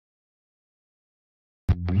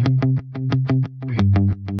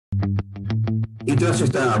tras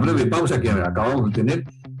esta breve pausa que acabamos de tener,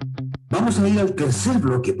 vamos a ir al tercer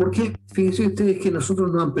bloque, porque fíjense ustedes que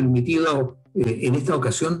nosotros nos han permitido en esta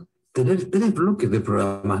ocasión tener 3 bloques de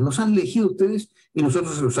programas. Nos han elegido ustedes y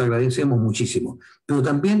nosotros se los agradecemos muchísimo. Pero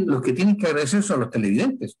también los que tienen que agradecer son los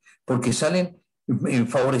televidentes, porque salen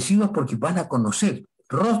favorecidos porque van a conocer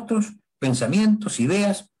rostros, pensamientos,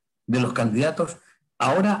 ideas de los candidatos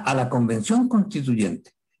ahora a la Convención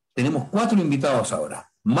Constituyente. Tenemos 4 invitados ahora.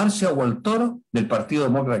 Marcia Toro, del Partido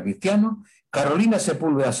Demócrata Cristiano, Carolina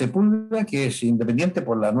Sepúlveda, que es independiente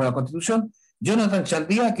por la nueva Constitución, Jonathan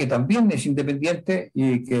Chaldía, que también es independiente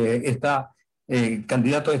y que está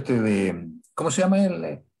candidato de... ¿Cómo se llama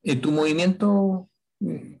tu movimiento,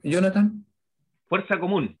 Jonathan? Fuerza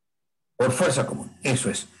Común. Por Fuerza Común,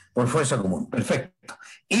 eso es, por Fuerza Común, perfecto.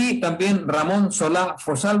 Y también Ramón SOLÁ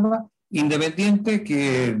FOSALBA, independiente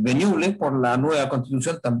que de Ñuble, por la nueva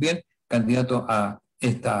Constitución, también candidato a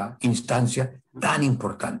esta instancia tan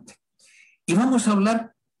importante. Y vamos a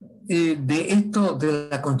hablar de esto de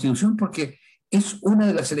la Constitución porque es una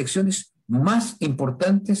de las elecciones más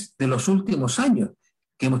importantes de los últimos años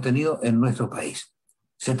que hemos tenido en nuestro país.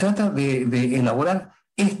 Se trata de elaborar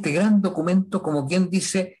este gran documento, como quien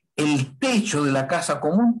dice, el techo de la casa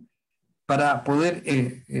común para poder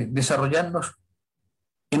desarrollarnos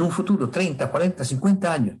en un futuro, 30, 40,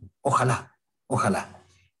 50 años. Ojalá, ojalá.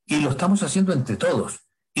 Y lo estamos haciendo entre todos.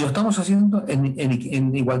 Y lo estamos haciendo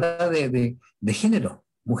en igualdad de género,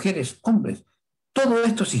 mujeres, hombres. Todo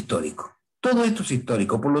esto es histórico. Todo esto es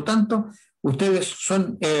histórico. Por lo tanto, ustedes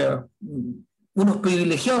son unos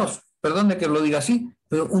privilegiados, perdone que lo diga así,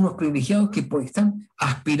 pero unos privilegiados que están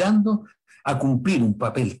aspirando a cumplir un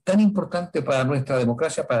papel tan importante para nuestra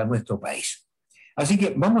democracia, para nuestro país. Así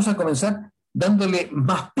que vamos a comenzar dándole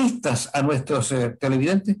más pistas a nuestros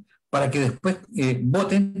televidentes para que después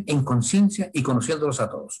voten en conciencia y conociéndolos a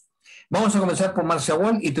todos. Vamos a comenzar por Marcia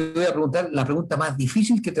Wall y te voy a preguntar la pregunta más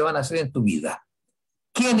difícil que te van a hacer en tu vida.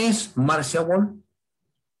 ¿Quién es Marcia Wall?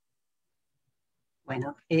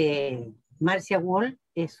 Bueno, Marcia Wall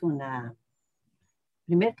es una...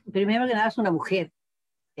 Primero que nada es una mujer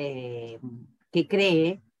que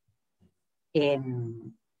cree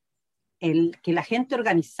en que la gente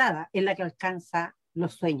organizada es la que alcanza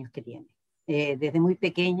los sueños que tiene. Desde muy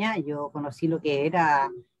pequeña yo conocí lo que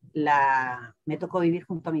era me tocó vivir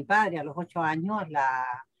junto a mi padre a los 8 años la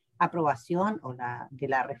aprobación de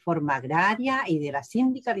la reforma agraria y de la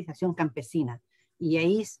sindicalización campesina. Y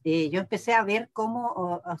ahí yo empecé a ver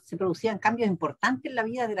cómo se producían cambios importantes en la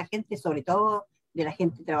vida de la gente, sobre todo de la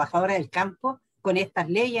gente trabajadora del campo, con estas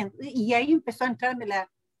leyes. Y ahí empezó a entrarme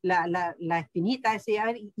la espinita, decía, a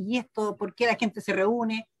ver, ¿y esto por qué la gente se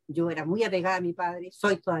reúne? Yo era muy apegada a mi padre,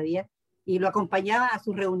 soy todavía, y lo acompañaba a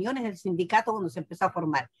sus reuniones del sindicato cuando se empezó a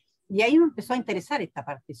formar. Y ahí me empezó a interesar esta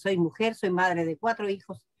parte. Soy mujer, soy madre de 4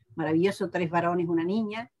 hijos, maravilloso, 3 varones, 1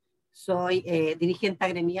 niña. Soy dirigente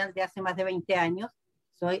gremial de hace más de 20 años.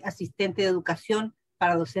 Soy asistente de educación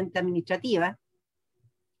para docente administrativa.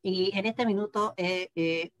 Y en este minuto,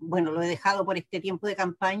 bueno, lo he dejado por este tiempo de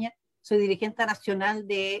campaña. Soy dirigente nacional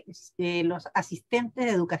de los asistentes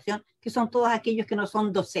de educación, que son todos aquellos que no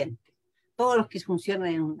son docentes, todos los que funcionan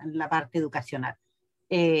en la parte educacional.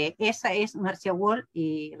 Esa es Marcia Wall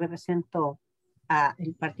y represento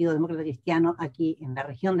al Partido Demócrata Cristiano aquí en la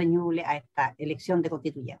región de Ñuble a esta elección de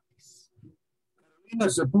constituyentes. Carolina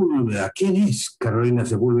Sepúlveda. ¿Quién es Carolina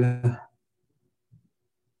Sepúlveda?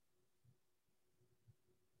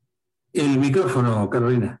 El micrófono,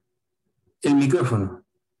 Carolina. El micrófono.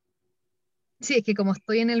 Sí, es que como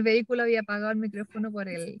estoy en el vehículo había apagado el micrófono por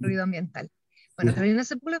el ruido ambiental. Bueno, Carolina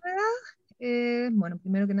Sepúlveda, bueno,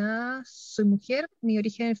 primero que nada, soy mujer, mis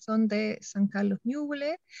orígenes son de San Carlos,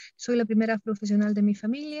 Ñuble, soy la primera profesional de mi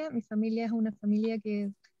familia es una familia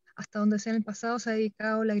que hasta donde sé en el pasado se ha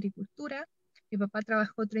dedicado a la agricultura. Mi papá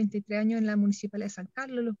trabajó 33 años en la municipalidad de San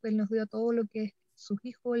Carlos, lo cual nos dio todo lo que es sus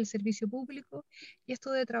hijos, el servicio público, y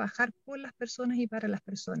esto de trabajar por las personas y para las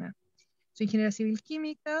personas. Soy ingeniera civil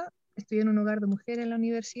química, estudié en un hogar de mujeres en la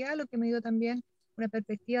universidad, lo que me dio también una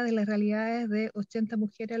perspectiva de las realidades de 80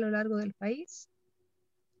 mujeres a lo largo del país,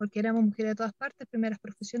 porque éramos mujeres de todas partes, primeras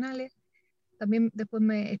profesionales. También después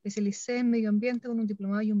me especialicé en medio ambiente con un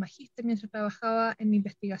diplomado y un magíster mientras trabajaba en mi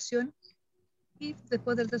investigación. Y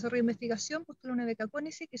después del desarrollo de investigación postulé una beca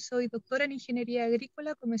CONICE, que soy doctora en Ingeniería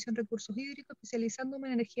Agrícola con mención en Recursos Hídricos, especializándome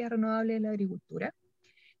en energías renovables en la agricultura,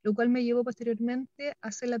 lo cual me llevó posteriormente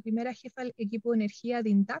a ser la primera jefa del equipo de energía de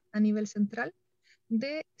INDAP a nivel central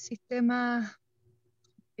de sistemas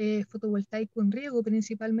fotovoltaico en riego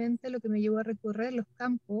principalmente, lo que me llevó a recorrer los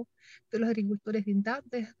campos de los agricultores de INDAP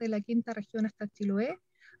desde la quinta región hasta Chiloé,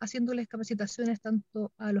 haciéndoles capacitaciones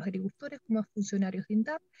tanto a los agricultores como a funcionarios de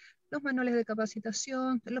INDAP, los manuales de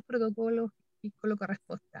capacitación, los protocolos y con lo que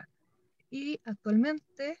responda. Y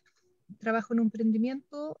actualmente trabajo en un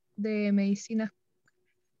emprendimiento de medicinas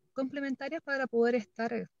complementarias para poder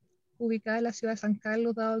estar ubicada en la ciudad de San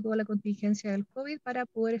Carlos, dado toda la contingencia del COVID, para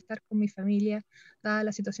poder estar con mi familia, dada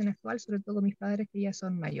la situación actual, sobre todo con mis padres que ya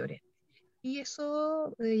son mayores. Y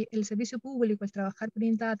eso, el servicio público, el trabajar por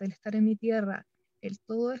Itata, el estar en mi tierra,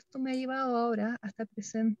 todo esto me ha llevado ahora a estar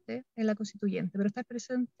presente en la Constituyente, pero estar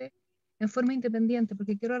presente en forma independiente,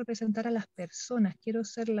 porque quiero representar a las personas, quiero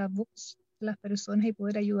ser la voz de las personas y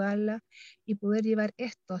poder ayudarlas y poder llevar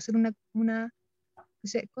esto, hacer una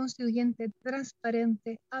constituyente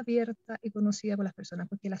transparente, abierta y conocida por las personas,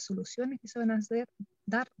 porque las soluciones que se van a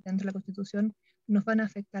dar dentro de la Constitución nos van a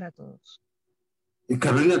afectar a todos. ¿Y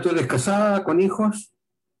Carolina, tú eres casada, con hijos?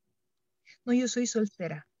 No, yo soy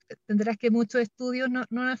soltera. Tendrás que muchos estudios,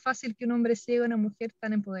 no es fácil que un hombre sea una mujer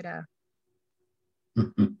tan empoderada.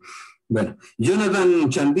 Bueno, Jonathan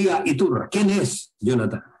Chandía ITURRA. ¿Quién es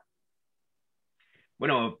Jonathan?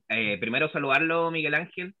 Bueno, primero saludarlo, Miguel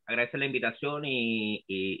Ángel, agradecer la invitación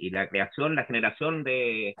y la creación, la generación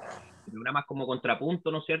de programas como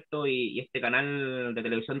Contrapunto, ¿no es cierto? Y este canal de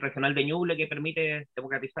televisión regional de Ñuble que permite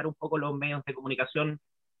democratizar un poco los medios de comunicación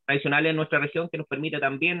tradicionales en nuestra región, que nos permite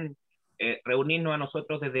también reunirnos a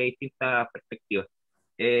nosotros desde distintas perspectivas.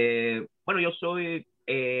 Bueno, yo soy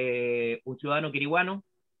un ciudadano quirihuano,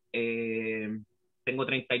 tengo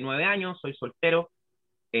 39 años, soy soltero,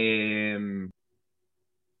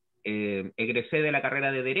 egresé de la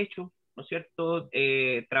carrera de Derecho, ¿no es cierto?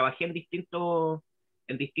 Trabajé en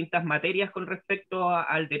distintas materias con respecto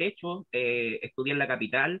al derecho, estudié en la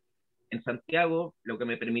capital, en Santiago, lo que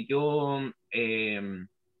me permitió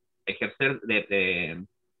ejercer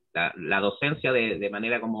la docencia de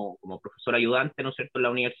manera como profesor ayudante, ¿no es cierto?, en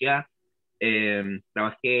la universidad.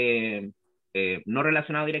 Trabajé, no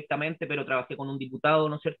relacionado directamente, pero trabajé con un diputado,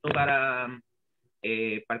 ¿no es cierto?, para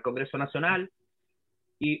el Congreso Nacional,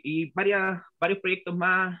 y varios proyectos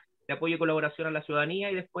más de apoyo y colaboración a la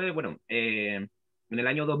ciudadanía, y después, bueno, en el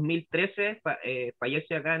año 2013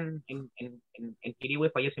 fallece acá en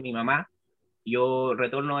Quirihue, fallece mi mamá. Yo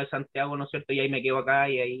retorno de Santiago, ¿no es cierto?, y ahí me quedo acá,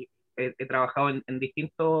 y ahí he trabajado en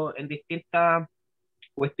distintas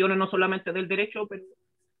cuestiones, no solamente del derecho,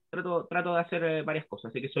 pero trato de hacer varias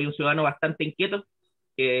cosas. Así que soy un ciudadano bastante inquieto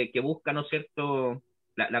que busca, ¿no es cierto?,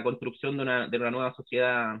 la construcción de una nueva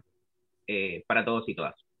sociedad para todos y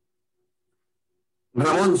todas.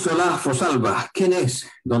 Ramón Solá FOSALBA. ¿Quién es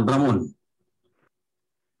don Ramón?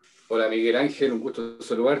 Hola Miguel Ángel, un gusto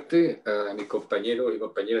saludarte, a mis compañeros y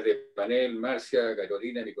compañeras de panel, Marcia, a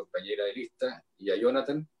Carolina, mi compañera de lista, y a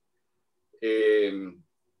Jonathan.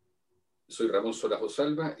 Soy Ramón Solá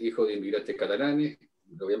FOSALBA, hijo de inmigrantes catalanes,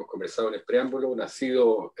 lo habíamos conversado en el preámbulo,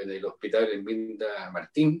 nacido en el hospital en Vinda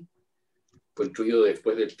Martín, construido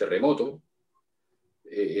después del terremoto.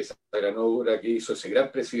 Esa gran obra que hizo ese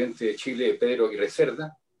gran presidente de Chile, Pedro Aguirre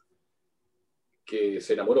Cerda, que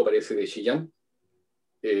se enamoró, parece, de Chillán.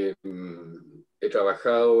 He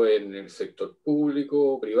trabajado en el sector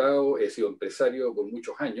público, privado, he sido empresario por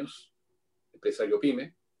muchos años, empresario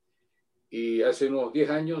pyme, y hace unos 10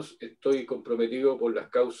 años estoy comprometido por las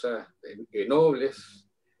causas nobles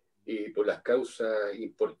y por las causas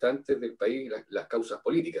importantes del país, las causas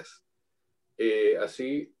políticas.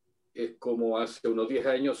 Así es como hace unos 10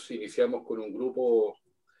 años iniciamos con un grupo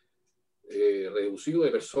reducido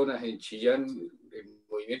de personas en Chillán, en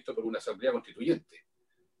movimiento por una asamblea constituyente.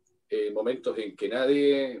 Momentos en que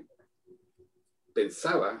nadie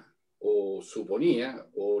pensaba o suponía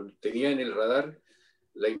o tenía en el radar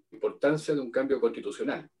la importancia de un cambio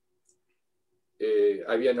constitucional.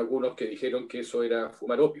 Habían algunos que dijeron que eso era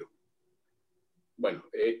fumar opio. Bueno,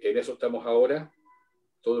 en eso estamos ahora.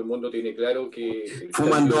 Todo el mundo tiene claro que...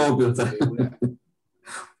 Fumando opio.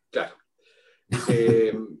 Claro.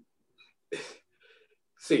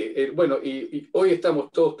 Sí, bueno, y hoy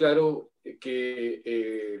estamos todos claros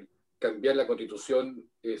que cambiar la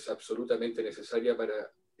Constitución es absolutamente necesaria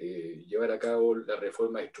para llevar a cabo las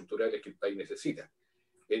reformas estructurales que el país necesita.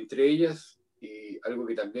 Entre ellas, y algo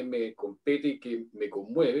que también me compete y que me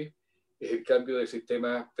conmueve, es el cambio del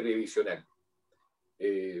sistema previsional.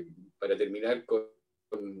 Para terminar con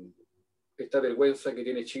esta vergüenza que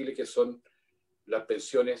tiene Chile, que son las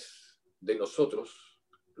pensiones de nosotros,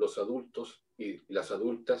 los adultos y las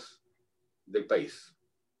adultas del país.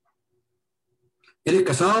 ¿Eres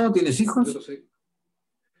casado? ¿Tienes hijos? Yo soy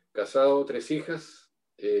casado, 3 hijas.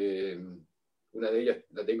 Una de ellas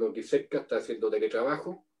la tengo aquí cerca, está haciendo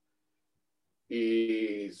teletrabajo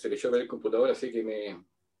y se le echó el computador, así que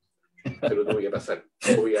te lo tuve que pasar,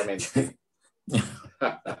 obviamente.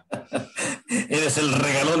 Eres el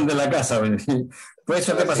regalón de la casa, pues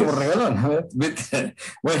eso te pasó por regalón.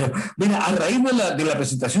 Bueno, mira, a raíz de la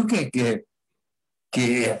presentación que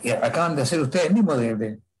acaban de hacer ustedes mismos,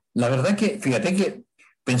 la verdad que, fíjate que,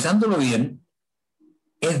 pensándolo bien,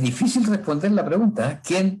 es difícil responder la pregunta, ¿eh?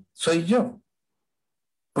 ¿Quién soy yo?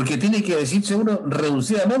 Porque tiene que decirse uno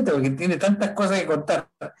reducidamente, porque tiene tantas cosas que contar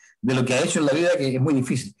de lo que ha hecho en la vida que es muy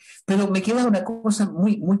difícil. Pero me queda una cosa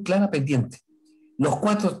muy, muy clara pendiente. Los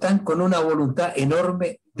cuatro están con una voluntad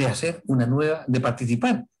enorme de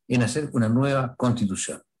participar en hacer una nueva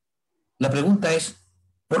constitución. La pregunta es,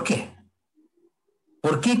 ¿por qué?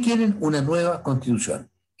 ¿Por qué quieren una nueva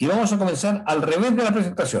constitución? Y vamos a comenzar al revés de la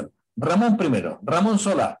presentación. Ramón primero, Ramón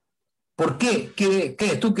Solá. ¿Por qué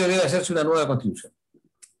crees tú que debe hacerse una nueva constitución?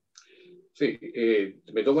 Sí,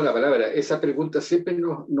 me tomo la palabra. Esa pregunta siempre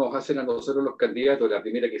nos hacen a nosotros los candidatos, la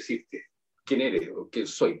primera que existe. ¿Quién eres o quién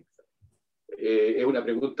soy? Es una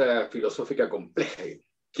pregunta filosófica compleja.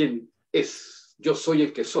 ¿Quién es? Yo soy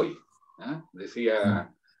el que soy. ¿Ah?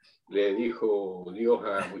 Le dijo Dios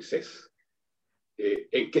a Moisés.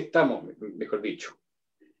 ¿En qué estamos, mejor dicho?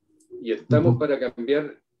 Y estamos para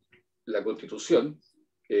cambiar la Constitución.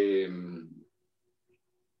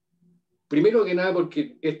 Primero que nada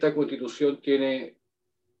porque esta Constitución tiene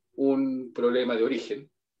un problema de origen,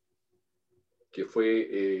 que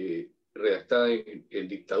fue redactada en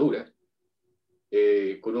dictadura,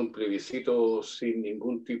 con un plebiscito sin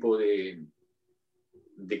ningún tipo de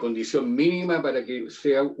condición mínima para que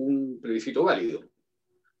sea un plebiscito válido,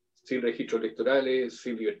 sin registros electorales,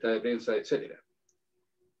 sin libertad de prensa, etc.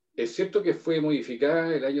 Es cierto que fue modificada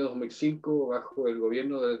en el año 2005 bajo el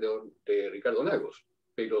gobierno de Ricardo Lagos,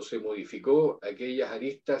 pero se modificó aquellas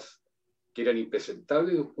aristas que eran impresentables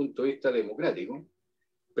desde un punto de vista democrático,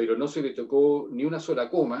 pero no se le tocó ni una sola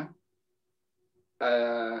coma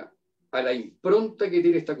a la impronta que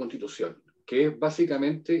tiene esta Constitución, que es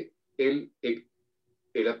básicamente el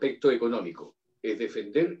aspecto económico, es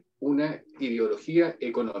defender una ideología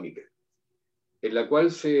económica, en la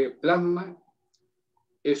cual se plasma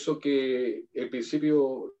eso que el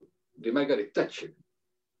principio de Margaret Thatcher,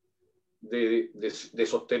 de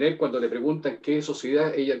sostener cuando le preguntan qué es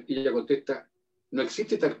sociedad, ella contesta, no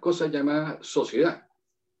existe tal cosa llamada sociedad.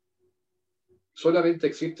 Solamente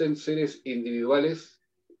existen seres individuales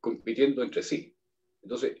compitiendo entre sí.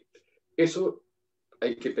 Entonces, eso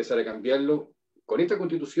hay que empezar a cambiarlo. Con esta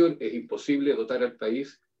Constitución es imposible dotar al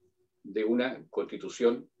país de una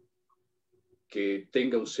Constitución que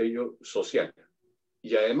tenga un sello social.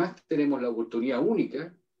 Y además tenemos la oportunidad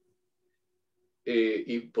única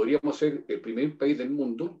y podríamos ser el primer país del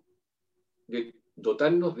mundo de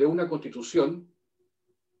dotarnos de una Constitución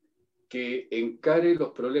que encare los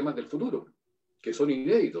problemas del futuro, que son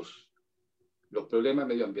inéditos. Los problemas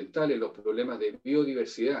medioambientales, los problemas de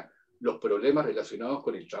biodiversidad, los problemas relacionados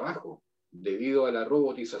con el trabajo, debido a la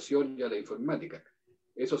robotización y a la informática.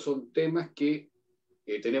 Esos son temas que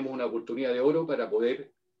tenemos una oportunidad de oro para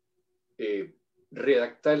poder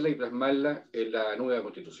redactarla y plasmarla en la nueva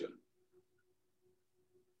Constitución.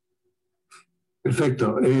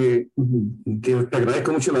 Perfecto. Te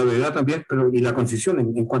agradezco mucho la brevedad también, y la concisión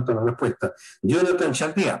en cuanto a la respuesta. Jonathan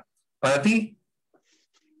Chandía, para ti,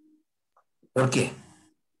 ¿por qué?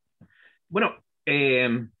 Bueno,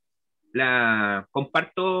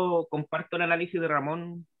 comparto el análisis de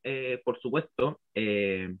Ramón, por supuesto.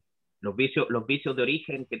 Los vicios de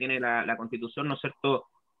origen que tiene la Constitución, ¿no es cierto?,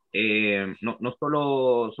 no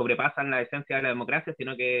solo sobrepasan la esencia de la democracia,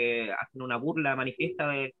 sino que hacen una burla manifiesta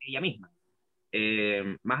de ella misma.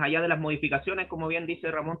 Más allá de las modificaciones, como bien dice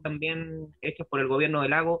Ramón, también hechas por el gobierno de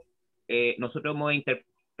Lagos, nosotros hemos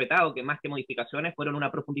interpretado que más que modificaciones fueron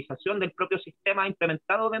una profundización del propio sistema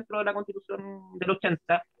implementado dentro de la Constitución del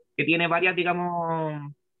 80, que tiene varias,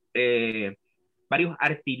 digamos, varios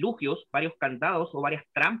artilugios, varios candados o varias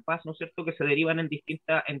trampas, ¿no es cierto?, que se derivan en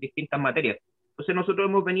distintas materias. Entonces nosotros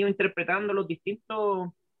hemos venido interpretando los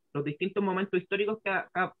distintos momentos históricos que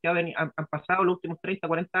han pasado los últimos 30,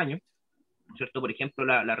 40 años, ¿no es cierto? Por ejemplo,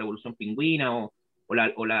 la Revolución Pingüina o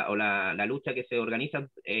la lucha que se organiza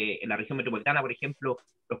en la región metropolitana, por ejemplo,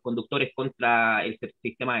 los conductores contra el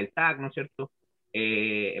sistema del TAC, ¿no es cierto?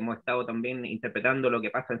 Hemos estado también interpretando lo que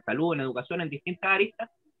pasa en salud, en educación, en distintas aristas,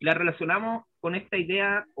 y la relacionamos con esta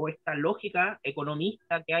idea o esta lógica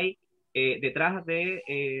economista que hay detrás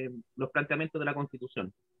de los planteamientos de la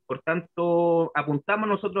Constitución. Por tanto,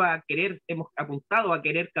 hemos apuntado a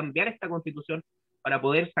querer cambiar esta Constitución para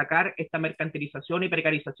poder sacar esta mercantilización y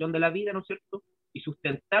precarización de la vida, ¿no es cierto?, y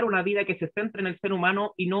sustentar una vida que se centre en el ser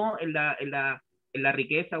humano y no en la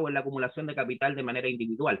riqueza o en la acumulación de capital de manera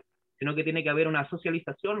individual. sino que tiene que haber una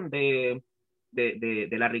socialización de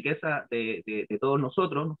la riqueza de todos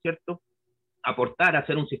nosotros, ¿no es cierto? Aportar a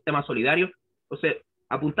hacer un sistema solidario. Entonces,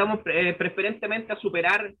 apuntamos preferentemente a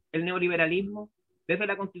superar el neoliberalismo desde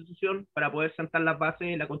la Constitución para poder sentar las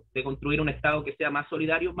bases de construir un Estado que sea más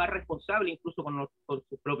solidario, más responsable, incluso con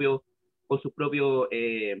sus propios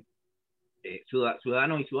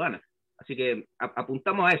ciudadanos y ciudadanas. Así que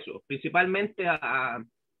apuntamos a eso, principalmente a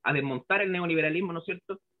desmontar el neoliberalismo, ¿no es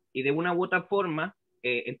cierto? Y de una u otra forma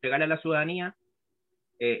entregarle a la ciudadanía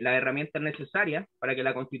las herramientas necesarias para que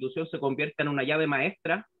la Constitución se convierta en una llave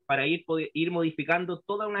maestra para ir modificando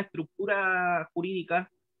toda una estructura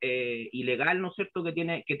jurídica y legal, ¿no es cierto?, que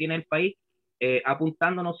tiene el país,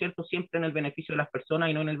 apuntando, ¿no es cierto?, siempre en el beneficio de las personas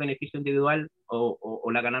y no en el beneficio individual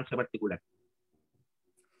o la ganancia particular.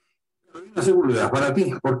 Para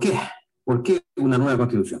ti, ¿por qué? ¿Por qué una nueva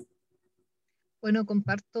Constitución? Bueno,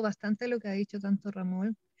 comparto bastante lo que ha dicho tanto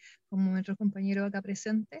Ramón como nuestros compañeros acá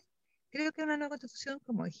presentes. Creo que una nueva Constitución,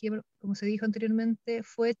 como se dijo anteriormente,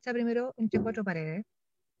 fue hecha primero entre cuatro paredes,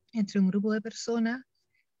 entre un grupo de personas,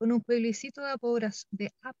 con un plebiscito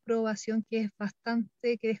de aprobación que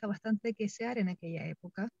deja bastante que desear en aquella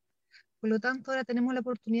época. Por lo tanto, ahora tenemos la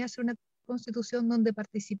oportunidad de hacer una Constitución donde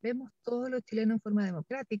participemos todos los chilenos en forma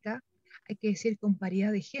democrática, hay que decir con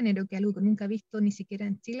paridad de género, que es algo que nunca he visto ni siquiera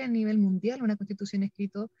en Chile a nivel mundial, una Constitución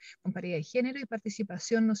escrita con paridad de género y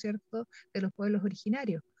participación, ¿no es cierto?, de los pueblos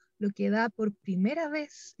originarios, lo que da por primera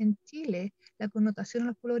vez en Chile la connotación a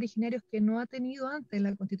los pueblos originarios que no ha tenido antes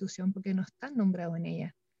la Constitución, porque no están nombrados en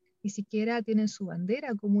ella. Ni siquiera tienen su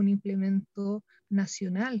bandera como un implemento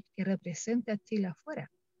nacional que represente a Chile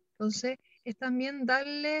afuera. Entonces, es también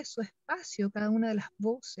darle su espacio a cada una de las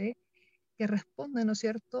voces que responden, ¿no es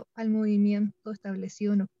cierto?, al movimiento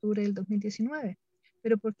establecido en octubre del 2019.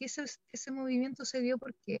 Pero ¿por qué ese movimiento se dio?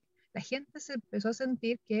 Porque la gente se empezó a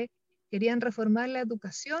sentir que querían reformar la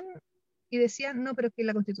educación y decían, no, pero que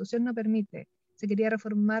la Constitución no permite. Se quería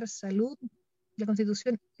reformar salud, la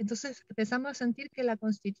Constitución. Entonces empezamos a sentir que la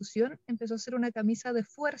Constitución empezó a ser una camisa de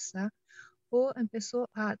fuerza o empezó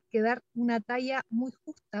a quedar una talla muy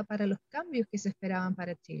justa para los cambios que se esperaban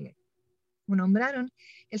para Chile. Como nombraron,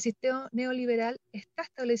 el sistema neoliberal está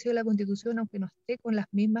establecido en la Constitución, aunque no esté con las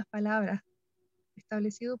mismas palabras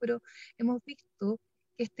establecido, pero hemos visto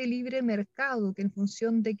que este libre mercado, que en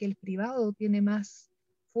función de que el privado tiene más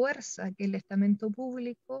fuerza que el estamento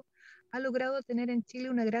público, ha logrado tener en Chile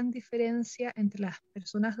una gran diferencia entre las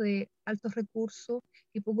personas de altos recursos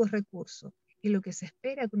y pocos recursos. Y lo que se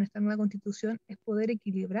espera con esta nueva Constitución es poder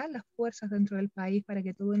equilibrar las fuerzas dentro del país para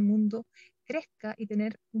que todo el mundo crezca y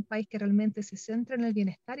tener un país que realmente se centre en el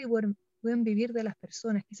bienestar y buen vivir de las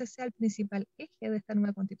personas, que ese sea el principal eje de esta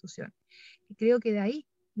nueva Constitución. Y creo que de ahí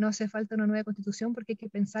no hace falta una nueva Constitución porque hay que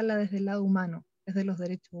pensarla desde el lado humano, desde los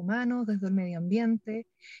derechos humanos, desde el medio ambiente,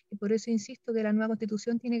 y por eso insisto que la nueva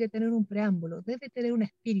Constitución tiene que tener un preámbulo, debe tener un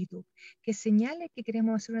espíritu que señale que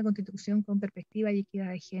queremos hacer una Constitución con perspectiva y equidad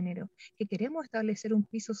de género, que queremos establecer un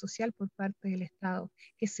piso social por parte del Estado,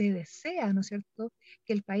 que se desea, ¿no es cierto?,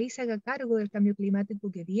 que el país se haga cargo del cambio climático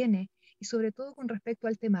que viene, y sobre todo con respecto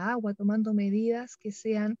al tema agua, tomando medidas que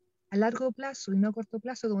sean a largo plazo y no a corto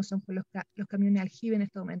plazo, como son con los camiones aljibe en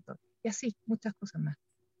este momento. Y así, muchas cosas más.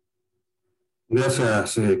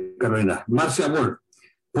 Gracias, Carolina. Marcia Wolf,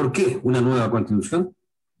 ¿por qué una nueva Constitución?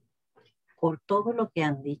 Por todo lo que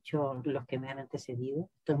han dicho los que me han antecedido.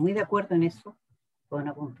 Estoy muy de acuerdo en eso, con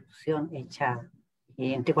una Constitución hecha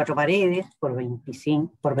entre cuatro paredes, por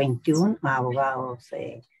 21 abogados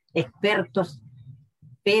expertos,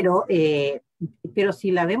 pero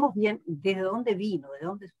si la vemos bien, desde dónde vino, de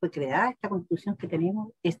dónde fue creada esta Constitución que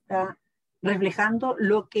tenemos, está reflejando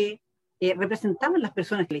lo que representaban las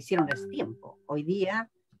personas que le hicieron ese tiempo. Hoy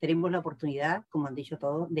día tenemos la oportunidad, como han dicho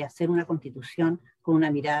todos, de hacer una Constitución con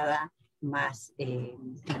una mirada más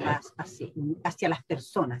hacia las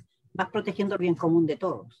personas, más protegiendo el bien común de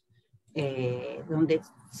todos, donde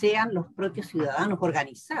sean los propios ciudadanos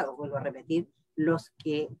organizados, vuelvo a repetir, los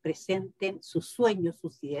que presenten sus sueños,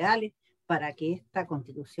 sus ideales, para que esta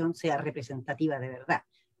Constitución sea representativa de verdad.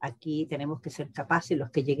 Aquí tenemos que ser capaces,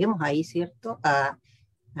 los que lleguemos ahí, ¿cierto?, a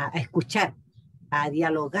escuchar, a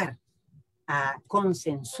dialogar, a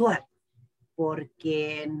consensuar,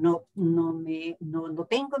 porque no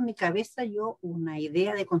tengo en mi cabeza yo una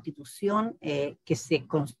idea de Constitución que se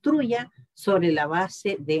construya sobre la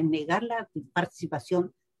base de negar la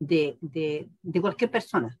participación de cualquier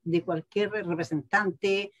persona, de cualquier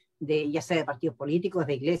representante, ya sea de partidos políticos,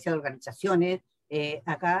 de iglesias, de organizaciones.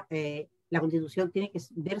 Acá la Constitución tiene que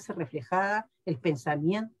verse reflejada el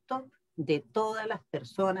pensamiento de todas las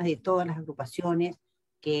personas, de todas las agrupaciones,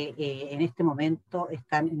 que en este momento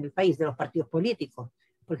están en el país, de los partidos políticos,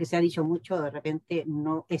 porque se ha dicho mucho, de repente,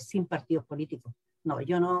 no es sin partidos políticos. No,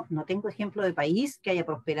 yo no tengo ejemplo de país que haya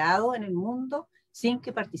prosperado en el mundo sin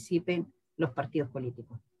que participen los partidos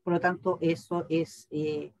políticos. Por lo tanto, eso es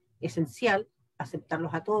esencial,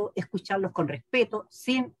 aceptarlos a todos, escucharlos con respeto,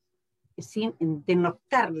 sin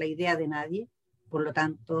denostar la idea de nadie. Por lo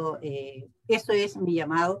tanto, eso es mi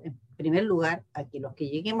llamado, en primer lugar, a que los que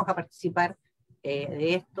lleguemos a participar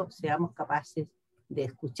de esto seamos capaces de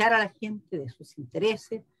escuchar a la gente, de sus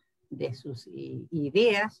intereses, de sus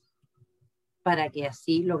ideas, para que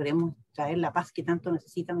así logremos traer la paz que tanto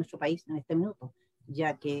necesita nuestro país en este minuto,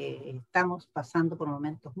 ya que estamos pasando por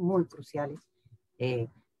momentos muy cruciales,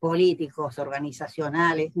 políticos,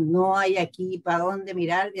 organizacionales. No hay aquí para dónde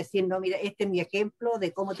mirar, diciendo, mira, este es mi ejemplo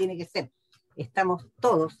de cómo tiene que ser. Estamos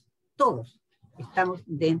todos estamos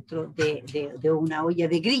dentro de una olla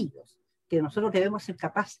de grillos, que nosotros debemos ser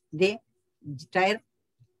capaces de traer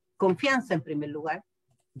confianza en primer lugar,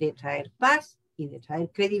 de traer paz y de traer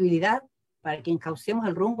credibilidad para que encaucemos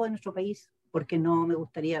el rumbo de nuestro país, porque no me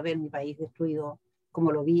gustaría ver mi país destruido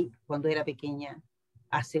como lo vi cuando era pequeña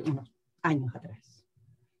hace unos años atrás.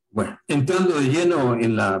 Bueno, entrando de lleno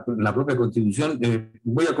en la propia Constitución,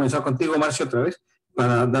 voy a comenzar contigo, Marcia, otra vez,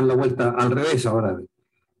 para dar la vuelta al revés ahora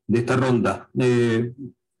de esta ronda.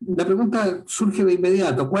 La pregunta surge de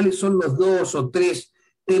inmediato: ¿cuáles son los 2 o 3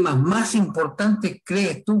 temas más importantes,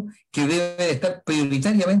 crees tú, que deben estar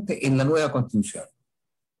prioritariamente en la nueva Constitución?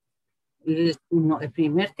 El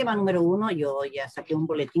primer tema número 1, yo ya saqué un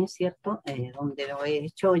boletín, ¿cierto?, donde lo he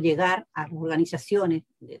hecho llegar a las organizaciones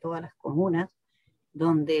de todas las comunas,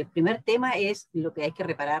 donde el primer tema es lo que hay que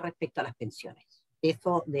reparar respecto a las pensiones.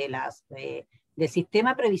 Eso del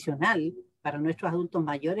sistema previsional para nuestros adultos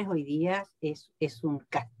mayores hoy día es un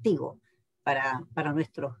castigo para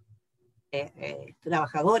nuestros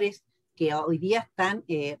trabajadores que hoy día están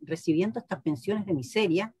recibiendo estas pensiones de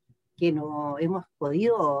miseria que no hemos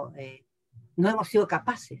sido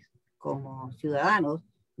capaces como ciudadanos.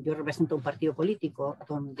 Yo represento un partido político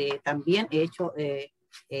donde también he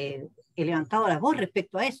levantado la voz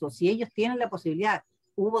respecto a eso. Si ellos tienen la posibilidad,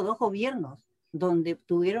 hubo 2 gobiernos donde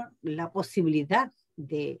tuvieron la posibilidad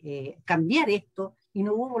de cambiar esto y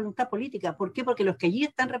no hubo voluntad política. ¿Por qué? Porque los que allí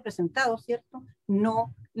están representados, ¿cierto?,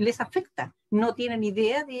 no les afecta, no tienen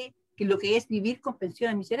idea de lo que es vivir con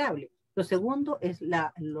pensiones miserables. Lo segundo es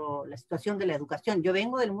la situación de la educación. Yo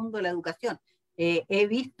vengo del mundo de la educación. He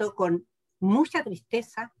visto con mucha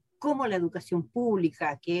tristeza cómo la educación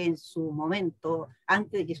pública, que en su momento,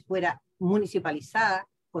 antes de que fuera municipalizada,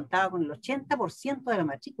 contaba con el 80% de la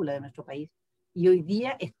matrícula de nuestro país, y hoy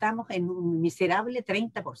día estamos en un miserable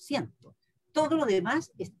 30%. Todo lo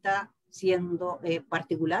demás está siendo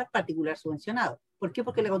particular subvencionado. ¿Por qué?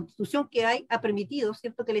 Porque la Constitución que hay ha permitido,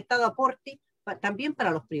 ¿cierto?, que el Estado aporte también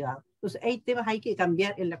para los privados. Entonces, hay temas hay que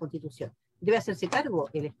cambiar en la Constitución. Debe hacerse cargo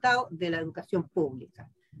el Estado de la educación pública.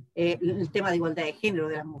 El tema de igualdad de género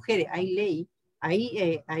de las mujeres, hay ley,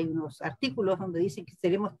 hay unos artículos donde dicen que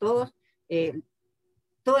seremos todas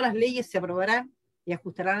las leyes se aprobarán y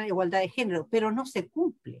ajustarán a la igualdad de género, pero no se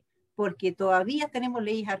cumple, porque todavía tenemos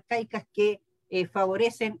leyes arcaicas que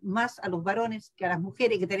favorecen más a los varones que a las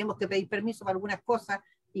mujeres, que tenemos que pedir permiso para algunas cosas,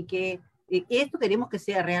 y que esto queremos que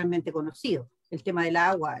sea realmente conocido. El tema del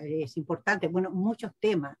agua es importante, bueno, muchos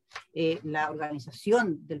temas, la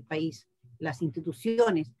organización del país, las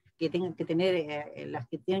instituciones que tengan que tener, las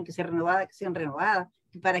que tienen que ser renovadas, que sean renovadas,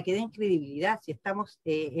 para que den credibilidad. Si estamos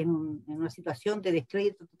en una situación de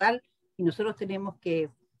descrédito total, y nosotros tenemos que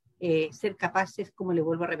ser capaces, como le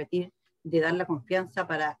vuelvo a repetir, de dar la confianza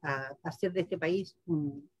para hacer de este país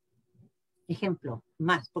un ejemplo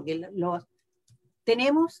más, porque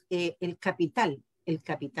tenemos el capital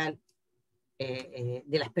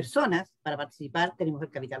de las personas para participar, tenemos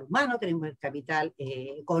el capital humano, tenemos el capital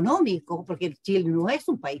económico, porque Chile no es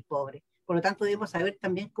un país pobre. Por lo tanto, debemos saber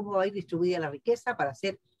también cómo va a ir distribuida la riqueza para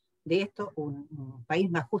hacer de esto un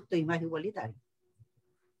país más justo y más igualitario.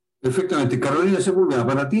 Perfectamente. Carolina Sepúlveda,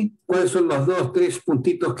 para ti, ¿cuáles son los 2 o 3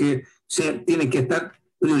 puntitos que tienen que estar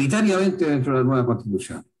prioritariamente dentro de la nueva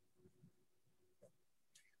Constitución?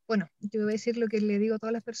 Bueno, yo voy a decir lo que le digo a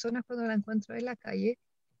todas las personas cuando la encuentro en la calle,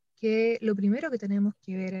 que lo primero que tenemos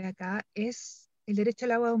que ver acá es el derecho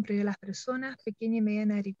al agua de las personas, pequeña y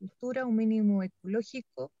mediana agricultura, un mínimo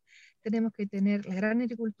ecológico. Tenemos que tener la gran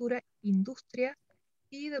agricultura, industria,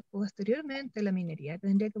 y posteriormente la minería.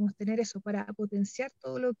 Tendríamos que tener eso para potenciar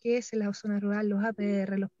todo lo que es la zona rural, los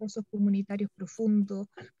APR, los pozos comunitarios profundos,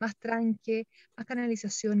 más tranque, más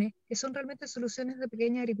canalizaciones, que son realmente soluciones de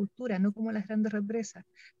pequeña agricultura, no como las grandes represas.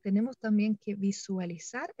 Tenemos también que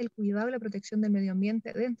visualizar el cuidado y la protección del medio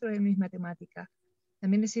ambiente dentro de la misma temática.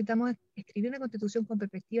 También necesitamos escribir una constitución con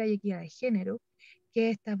perspectiva y equidad de género que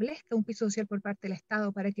establezca un piso social por parte del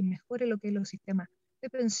Estado para que mejore lo que es los sistemas de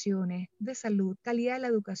pensiones, de salud, calidad de la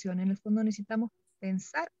educación. En el fondo necesitamos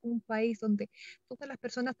pensar un país donde todas las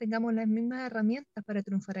personas tengamos las mismas herramientas para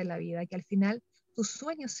triunfar en la vida, que al final tus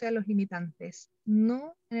sueños sean los limitantes,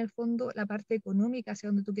 no en el fondo la parte económica hacia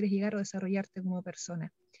donde tú quieres llegar o desarrollarte como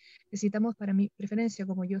persona. Necesitamos, para mi preferencia,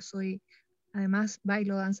 como yo soy, además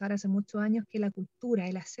bailo, danzar hace muchos años, que la cultura,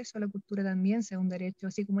 el acceso a la cultura también sea un derecho,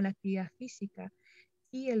 así como la actividad física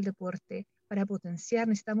y el deporte. Para potenciar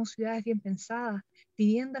necesitamos ciudades bien pensadas,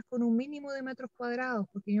 viviendas con un mínimo de metros cuadrados,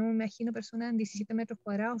 porque yo me imagino personas en 17 metros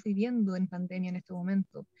cuadrados viviendo en pandemia en este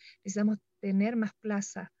momento. Necesitamos tener más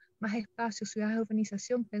plazas, más espacios, ciudades de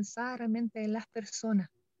urbanización pensadas realmente en las personas,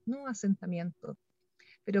 no asentamientos.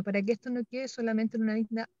 Pero para que esto no quede solamente en una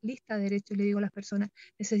lista de derechos, le digo a las personas,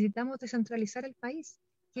 necesitamos descentralizar el país,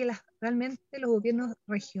 que realmente los gobiernos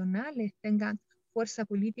regionales tengan fuerza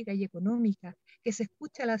política y económica, que se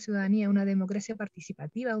escuche a la ciudadanía, una democracia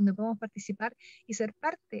participativa donde podamos participar y ser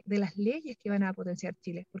parte de las leyes que van a potenciar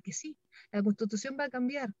Chile. Porque sí, la Constitución va a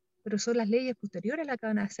cambiar, pero son las leyes posteriores las que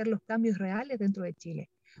van a hacer los cambios reales dentro de Chile.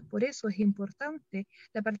 Por eso es importante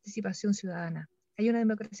la participación ciudadana. Hay una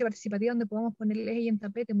democracia participativa donde podamos poner leyes en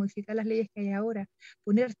tapete, modificar las leyes que hay ahora,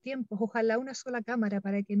 poner tiempos, ojalá una sola cámara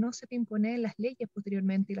para que no se te imponen las leyes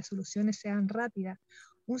posteriormente y las soluciones sean rápidas.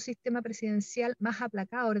 Un sistema presidencial más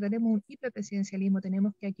aplacado. Ahora tenemos un hiperpresidencialismo,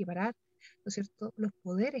 tenemos que equiparar, ¿no es cierto?, los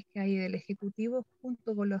poderes que hay del Ejecutivo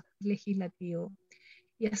junto con los legislativos.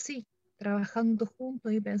 Y así, trabajando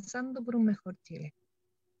juntos y pensando por un mejor Chile.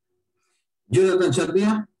 Jonathan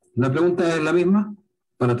Chandía, la pregunta es la misma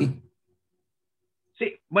para ti.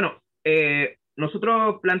 Sí, bueno,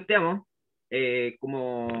 nosotros planteamos,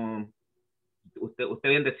 como usted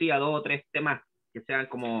bien decía, 2 o 3 temas que sean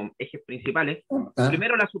como ejes principales.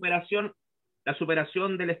 Primero, la superación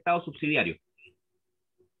del Estado subsidiario,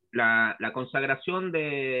 la consagración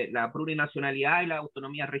de la plurinacionalidad y las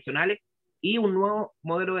autonomías regionales y un nuevo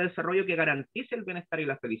modelo de desarrollo que garantice el bienestar y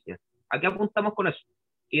la felicidad. ¿A qué apuntamos con eso?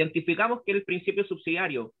 Identificamos que el principio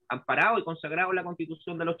subsidiario, amparado y consagrado en la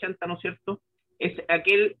Constitución del 80, ¿no es cierto?, es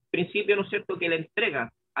aquel principio, ¿no es cierto?, que le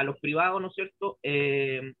entrega a los privados, ¿no es cierto?,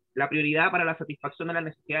 la prioridad para la satisfacción de las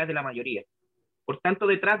necesidades de la mayoría. Por tanto,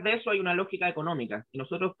 detrás de eso hay una lógica económica. Y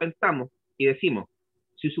nosotros pensamos y decimos,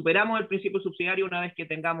 si superamos el principio subsidiario una vez que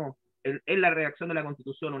tengamos, en la redacción de la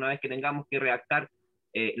Constitución, una vez que tengamos que redactar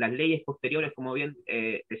las leyes posteriores, como bien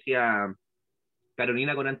decía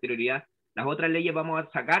Carolina con anterioridad, las otras leyes vamos a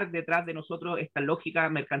sacar detrás de nosotros esta lógica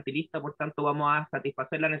mercantilista, por tanto vamos a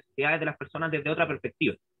satisfacer las necesidades de las personas desde otra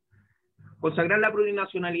perspectiva. Consagrar la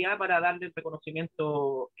plurinacionalidad para darle el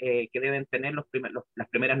reconocimiento que deben tener las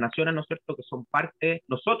primeras naciones, ¿no es cierto?, que son parte,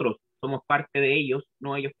 nosotros somos parte de ellos,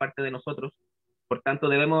 no ellos parte de nosotros, por tanto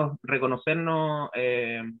debemos reconocernos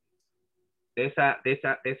de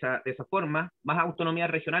esa forma, más autonomías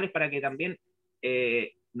regionales para que también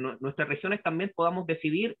nuestras regiones también podamos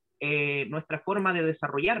decidir nuestra forma de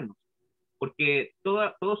desarrollarnos, porque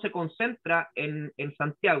todo se concentra en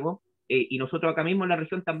Santiago, y nosotros acá mismo en la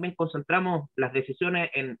región también concentramos las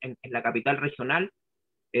decisiones en la capital regional.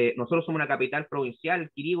 Nosotros somos una capital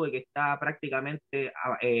provincial, Quirihue, que está prácticamente,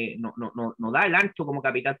 no da el ancho como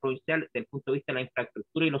capital provincial desde el punto de vista de la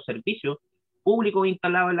infraestructura y los servicios públicos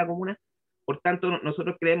instalados en la comuna. Por tanto,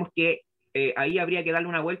 nosotros creemos que ahí habría que darle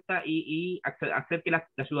una vuelta y hacer que la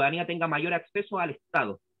ciudadanía tenga mayor acceso al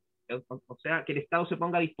Estado. O sea, que el Estado se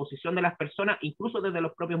ponga a disposición de las personas, incluso desde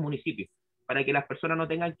los propios municipios, para que las personas no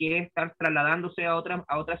tengan que estar trasladándose a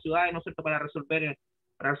otras ciudades, ¿no es cierto?, para resolver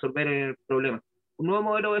el problema. Un nuevo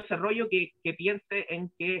modelo de desarrollo que piense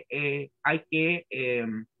en que hay que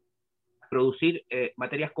producir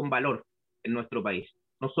materias con valor en nuestro país.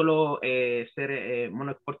 No solo ser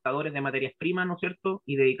monoexportadores de materias primas, ¿no es cierto?,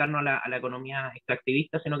 y dedicarnos a la economía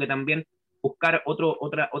extractivista, sino que también buscar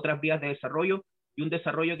otras vías de desarrollo y un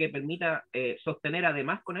desarrollo que permita sostener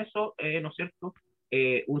además con eso, ¿no es cierto?,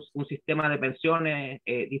 un sistema de pensiones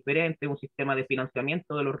diferente, un sistema de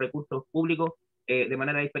financiamiento de los recursos públicos de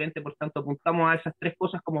manera diferente. Por tanto, apuntamos a esas 3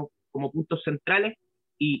 cosas como puntos centrales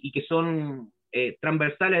y que son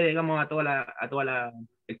transversales, digamos, a toda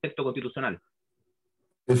el texto constitucional.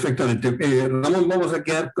 Perfectamente. Ramón, vamos a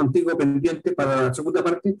quedar contigo pendiente para la segunda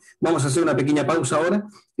parte. Vamos a hacer una pequeña pausa ahora.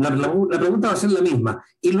 La pregunta va a ser la misma.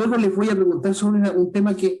 Y luego les voy a preguntar sobre un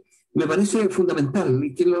tema que me parece fundamental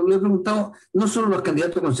y que lo he preguntado no solo a los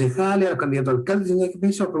candidatos concejales, a los candidatos alcaldes, sino que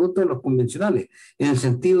me lo pregunto a los convencionales, en el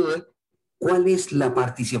sentido de cuál es la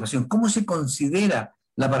participación, cómo se considera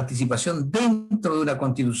la participación dentro de una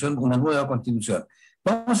constitución, una nueva constitución.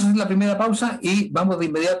 Vamos a hacer la primera pausa y vamos de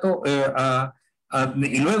inmediato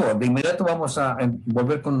y luego, de inmediato, vamos a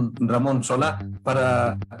volver con Ramón Solá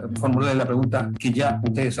para formularle la pregunta que ya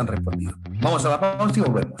ustedes han respondido. Vamos a la pausa y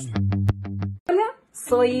volvemos. Hola,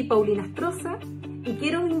 soy Paulina Astroza y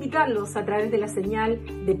quiero invitarlos a través de la señal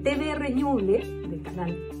de TVR Ñuble, del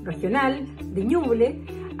canal regional de Ñuble,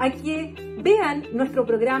 a que vean nuestro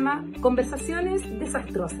programa Conversaciones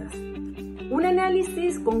Desastrosas. Un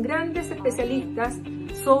análisis con grandes especialistas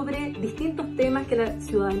sobre distintos temas que la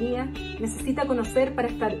ciudadanía necesita conocer para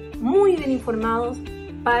estar muy bien informados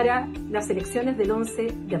para las elecciones del 11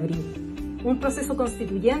 de abril. Un proceso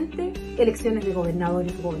constituyente, elecciones de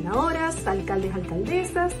gobernadores y gobernadoras, alcaldes,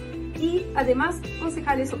 alcaldesas y además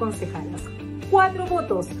concejales o concejalas. 4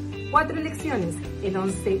 votos, 4 elecciones el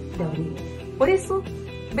 11 de abril. Por eso,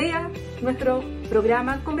 vea nuestro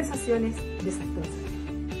programa Conversaciones Desastrosas.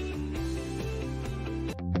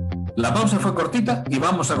 La pausa fue cortita y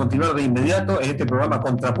vamos a continuar de inmediato en este programa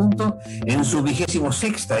Contrapunto en su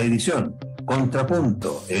 26ª edición.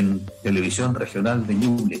 Contrapunto en televisión regional de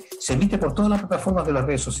Ñuble. Se emite por todas las plataformas de las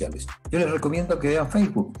redes sociales. Yo les recomiendo que vean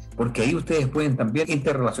Facebook, porque ahí ustedes pueden también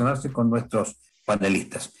interrelacionarse con nuestros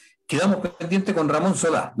panelistas. Quedamos pendientes con Ramón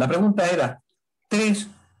Solá. La pregunta era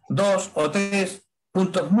 2 o 3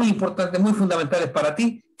 puntos muy importantes, muy fundamentales para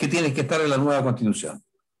ti, que tienen que estar en la nueva Constitución.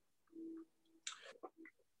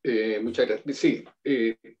 Muchas gracias. Sí,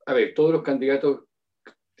 a ver, todos los candidatos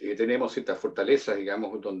tenemos ciertas fortalezas,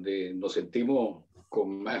 digamos, donde nos sentimos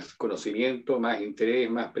con más conocimiento, más interés,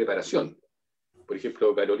 más preparación. Por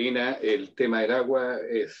ejemplo, Carolina, el tema del agua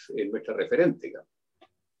es nuestra referente, digamos.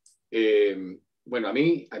 Bueno, a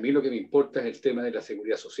mí lo que me importa es el tema de la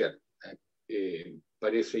seguridad social.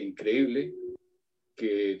 Parece increíble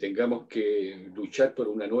que tengamos que luchar por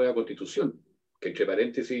una nueva constitución, que entre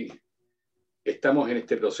paréntesis, estamos en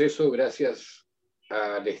este proceso gracias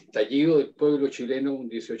al estallido del pueblo chileno un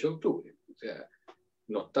 18 de octubre. O sea,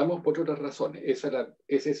 no estamos por otras razones.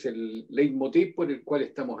 Ese es el leitmotiv por el cual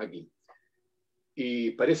estamos aquí.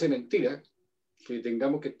 Y parece mentira que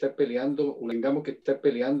tengamos que estar peleando una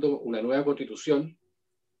nueva constitución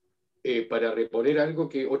para reponer algo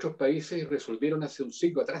que otros países resolvieron hace un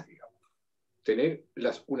siglo atrás, digamos. Tener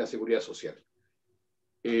una seguridad social.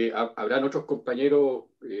 Habrán otros compañeros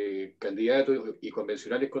candidatos y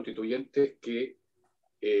convencionales constituyentes que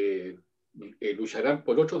lucharán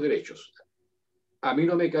por otros derechos. A mí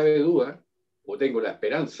no me cabe duda, o tengo la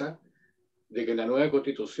esperanza, de que en la nueva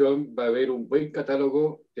Constitución va a haber un buen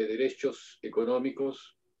catálogo de derechos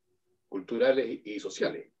económicos, culturales y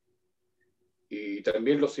sociales, y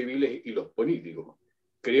también los civiles y los políticos.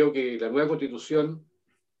 Creo que en la nueva Constitución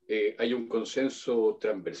hay un consenso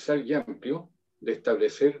transversal y amplio de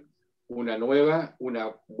establecer una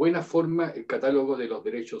buena forma, el catálogo de los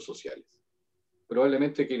derechos sociales.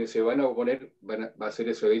 Probablemente quienes se van a oponer va a ser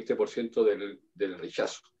ese 20% del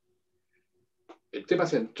rechazo. El tema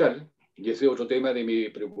central, y ese otro tema de mi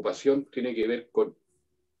preocupación, tiene que ver con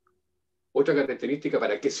otra característica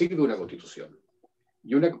para qué sirve una constitución.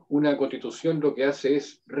 Y una constitución lo que hace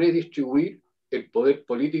es redistribuir el poder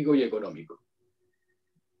político y económico.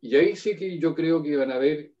 Y ahí sí que yo creo que van a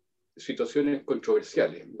haber situaciones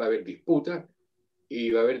controversiales, va a haber disputa y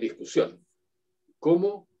va a haber discusión.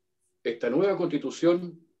 ¿Cómo esta nueva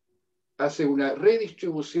constitución hace una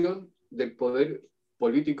redistribución del poder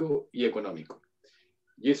político y económico?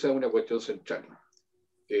 Y esa es una cuestión central.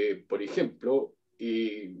 Por ejemplo,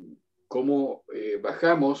 y cómo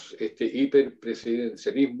bajamos este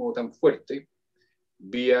hiperpresidencialismo tan fuerte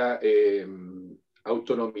vía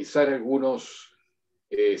autonomizar algunos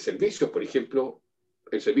servicios, por ejemplo,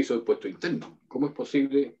 el servicio de impuesto interno. ¿Cómo es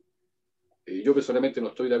posible? Yo personalmente no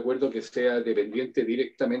estoy de acuerdo que sea dependiente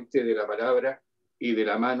directamente de la palabra y de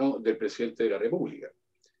la mano del presidente de la República.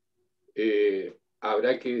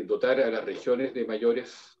 Habrá que dotar a las regiones de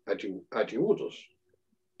mayores atributos.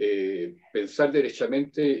 Pensar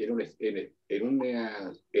derechamente en un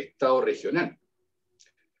Estado regional.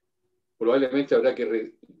 Probablemente habrá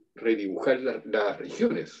que redibujar las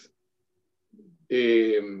regiones.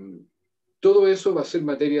 Todo eso va a ser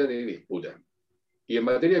materia de disputa. Y en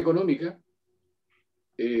materia económica,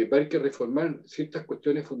 va a haber que reformar ciertas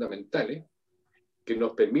cuestiones fundamentales que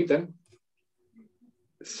nos permitan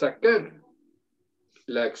sacar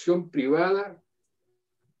la acción privada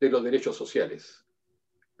de los derechos sociales.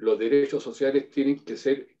 Los derechos sociales tienen que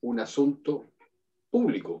ser un asunto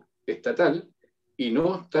público, estatal, y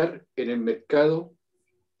no estar en el mercado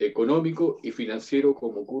económico y financiero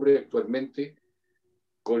como ocurre actualmente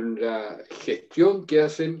con la gestión que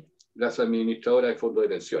hacen las administradoras de fondos de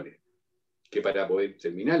pensiones, que para poder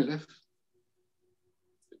terminarlas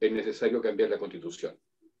es necesario cambiar la Constitución.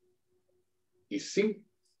 Y sin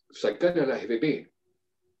sacar a las FP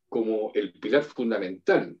como el pilar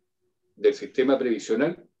fundamental del sistema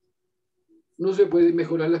previsional, no se pueden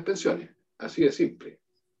mejorar las pensiones, así de simple.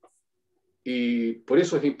 Y por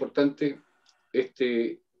eso es importante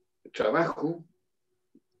este trabajo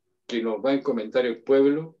que nos va a encomendar el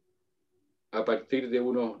pueblo a partir de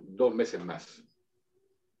unos 2 meses más.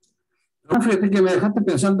 Fíjate que me dejaste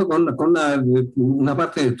pensando con una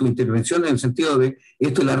parte de tu intervención en el sentido de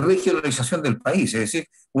esto, la regionalización del país, es decir,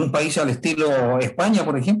 un país al estilo España,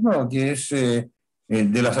 por ejemplo, que es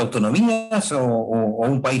de las autonomías o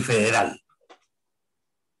un país federal.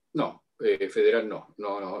 No, federal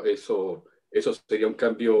no, eso sería un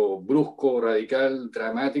cambio brusco, radical,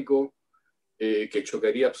 dramático, que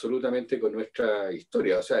chocaría absolutamente con nuestra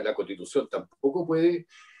historia. O sea, la Constitución tampoco puede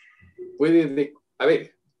a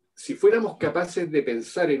ver, si fuéramos capaces de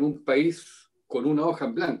pensar en un país con una hoja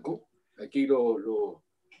en blanco, aquí los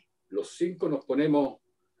 5 nos ponemos,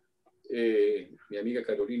 mi amiga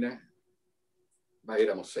Carolina,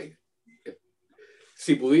 éramos 6.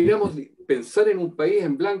 Si pudiéramos pensar en un país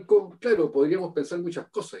en blanco, claro, podríamos pensar muchas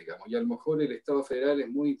cosas, digamos, y a lo mejor el Estado federal es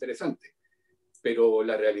muy interesante, pero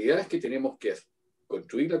la realidad es que tenemos que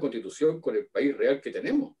construir la Constitución con el país real que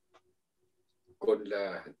tenemos, con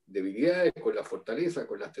las debilidades, con las fortalezas,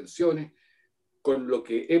 con las tensiones, con lo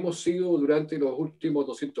que hemos sido durante los últimos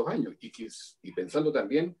 200 años, y pensando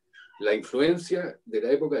también la influencia de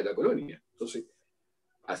la época de la colonia. Entonces,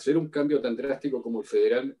 hacer un cambio tan drástico como el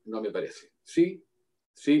federal no me parece. Sí,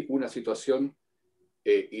 una situación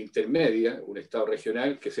intermedia, un Estado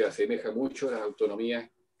regional que se asemeja mucho a las autonomías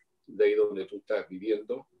de ahí donde tú estás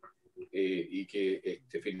viviendo, y que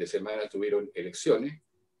este fin de semana tuvieron elecciones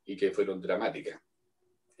y que fueron dramáticas.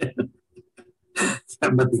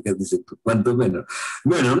 Dramáticas, dices tú, cuanto menos.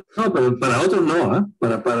 Bueno, no, pero para otros no, ¿eh?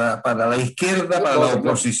 Para la izquierda, para la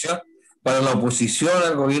oposición, para la oposición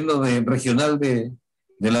al gobierno regional de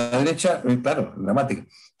la derecha, claro, dramática,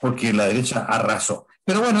 porque la derecha arrasó.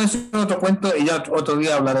 Pero bueno, eso es otro cuento y ya otro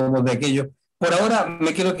día hablaremos de aquello. Por ahora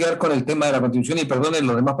me quiero quedar con el tema de la Constitución y perdonen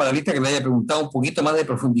los demás panelistas que le haya preguntado un poquito más de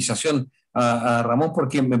profundización a Ramón,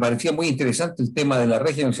 porque me parecía muy interesante el tema de la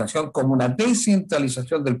regionalización como una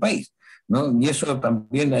descentralización del país, ¿no? Y eso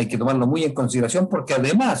también hay que tomarlo muy en consideración, porque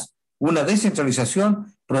además una descentralización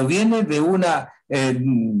proviene de una,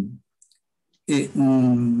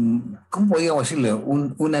 ¿cómo podríamos decirle?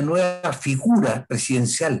 Una nueva figura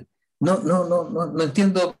presidencial. No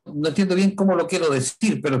entiendo bien cómo lo quiero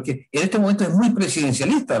decir, pero que en este momento es muy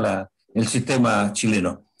presidencialista el sistema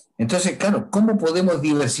chileno. Entonces, claro, ¿cómo podemos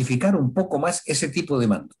diversificar un poco más ese tipo de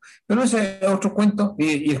mando? Pero ese es otro cuento,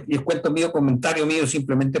 y es cuento mío, comentario mío,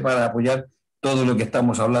 simplemente para apoyar todo lo que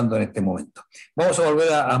estamos hablando en este momento. Vamos a volver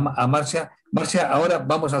a Marcia. Marcia, ahora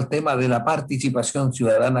vamos al tema de la participación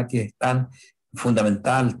ciudadana, que es tan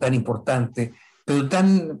fundamental, tan importante, pero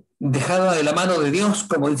tan dejada de la mano de Dios,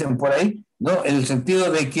 como dicen por ahí, ¿no? En el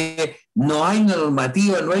sentido de que no hay una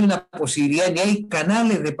normativa, no hay una posibilidad, ni hay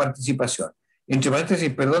canales de participación. Entre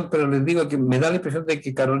paréntesis, perdón, pero les digo que me da la impresión de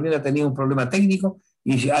que Carolina tenía un problema técnico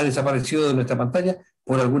y ha desaparecido de nuestra pantalla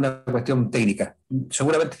por alguna cuestión técnica.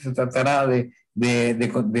 Seguramente se tratará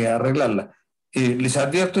de arreglarla. Les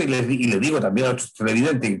advierto y les digo también a otros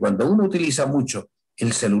televidentes que cuando uno utiliza mucho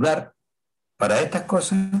el celular para estas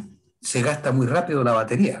cosas, se gasta muy rápido la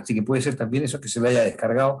batería, así que puede ser también eso que se le haya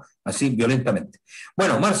descargado así violentamente.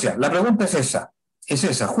 Bueno, Marcia, la pregunta es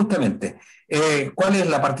esa justamente. ¿Cuál es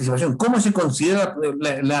la participación? ¿Cómo se considera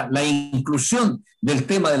la inclusión del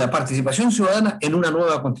tema de la participación ciudadana en una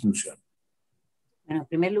nueva constitución? Bueno, en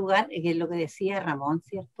primer lugar, es lo que decía Ramón,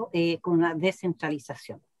 ¿cierto? Con una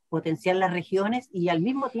descentralización, potenciar las regiones y al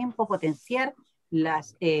mismo tiempo potenciar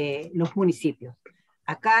los municipios.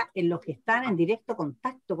 Acá, en los que están en directo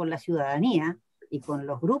contacto con la ciudadanía y con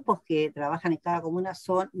los grupos que trabajan en cada comuna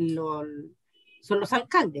son los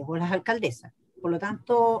alcaldes o las alcaldesas. Por lo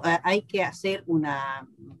tanto, hay que hacer un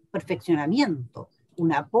perfeccionamiento,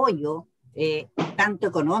 un apoyo, tanto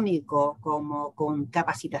económico como con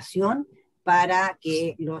capacitación, para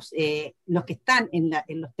que los que están en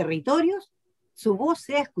los territorios, su voz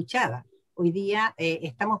sea escuchada. Hoy día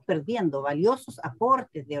estamos perdiendo valiosos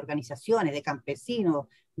aportes de organizaciones, de campesinos,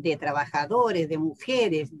 de trabajadores, de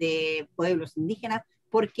mujeres, de pueblos indígenas,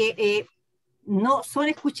 porque no son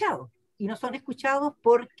escuchados. Y no son escuchados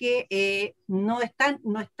porque no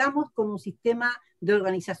estamos con un sistema de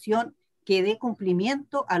organización que dé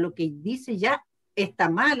cumplimiento a lo que dice ya esta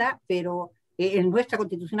mala, pero en nuestra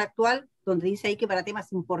constitución actual, donde dice ahí que para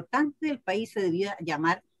temas importantes del país se debía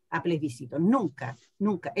llamar a plebiscito. Nunca,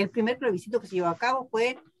 nunca. El primer plebiscito que se llevó a cabo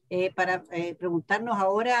fue para preguntarnos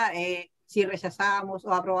ahora si rechazábamos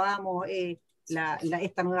o aprobábamos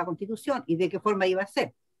esta nueva constitución y de qué forma iba a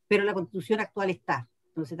ser. Pero la constitución actual está.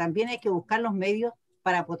 Entonces también hay que buscar los medios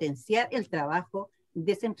para potenciar el trabajo,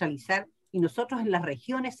 descentralizar, y nosotros en las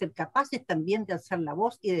regiones ser capaces también de alzar la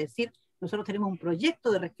voz y de decir, nosotros tenemos un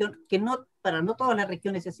proyecto de región que no, para no todas las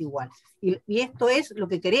regiones es igual. Y esto es lo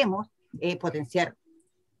que queremos, potenciar,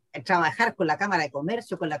 trabajar con la Cámara de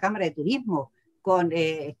Comercio, con la Cámara de Turismo, con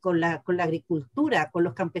la agricultura, con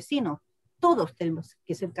los campesinos. Todos tenemos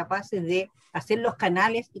que ser capaces de hacer los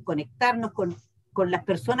canales y conectarnos con las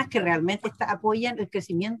personas que realmente apoyan el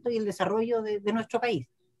crecimiento y el desarrollo de nuestro país.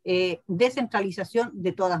 Descentralización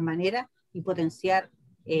de todas maneras y potenciar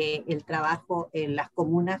el trabajo en las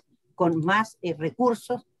comunas con más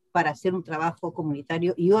recursos para hacer un trabajo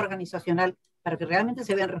comunitario y organizacional para que realmente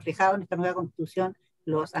se vean reflejados en esta nueva constitución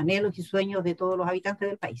los anhelos y sueños de todos los habitantes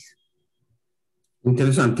del país.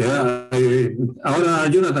 Interesante. Ahora,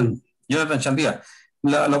 Jonathan Chandía,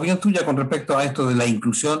 la opinión tuya con respecto a esto de la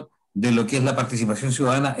inclusión de lo que es la participación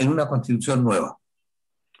ciudadana en una constitución nueva.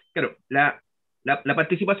 Claro, la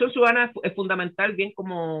participación ciudadana es fundamental, bien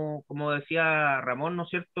como decía Ramón, ¿no es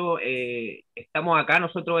cierto? Estamos acá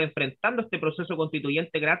nosotros enfrentando este proceso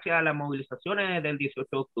constituyente gracias a las movilizaciones del 18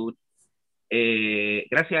 de octubre,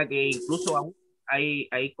 gracias a que incluso aún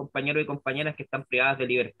hay compañeros y compañeras que están privadas de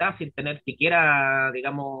libertad sin tener siquiera,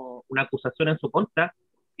 digamos, una acusación en su contra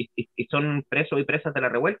y son presos y presas de la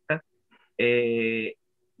revuelta.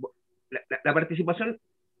 La participación,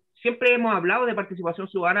 siempre hemos hablado de participación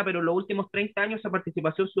ciudadana, pero en los últimos 30 años esa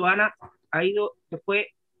participación ciudadana se fue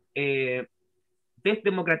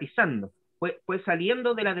desdemocratizando, fue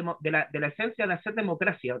saliendo de la esencia de hacer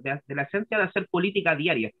democracia, de la esencia de hacer política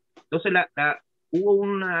diaria. Entonces hubo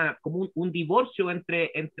como un divorcio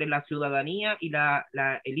entre la ciudadanía y la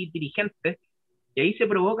élite dirigente, y ahí se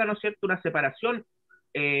provoca, ¿no es cierto?, una separación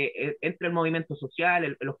entre el movimiento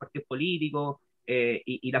social, los partidos políticos,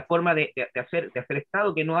 y la forma de hacer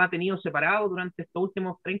Estado, que nos ha tenido separados durante estos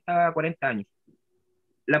últimos 30, 40 años.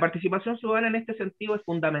 La participación ciudadana en este sentido es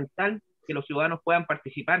fundamental, que los ciudadanos puedan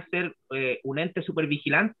participar, ser un ente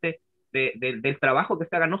supervigilante del trabajo que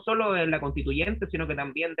se haga, no solo en la Constituyente, sino que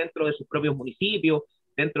también dentro de sus propios municipios,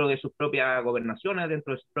 dentro de sus propias gobernaciones,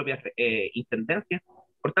 dentro de sus propias intendencias.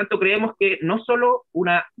 Por tanto, creemos que no solo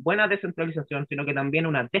una buena descentralización, sino que también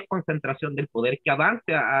una desconcentración del poder que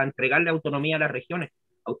avance a entregarle autonomía a las regiones,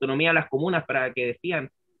 autonomía a las comunas para que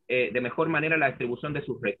decidan de mejor manera la distribución de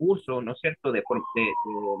sus recursos, ¿no es cierto?, se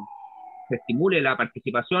estimule la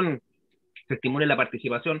participación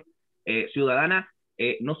ciudadana,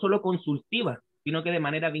 no solo consultiva, sino que de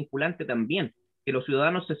manera vinculante también, que los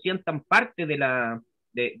ciudadanos se sientan parte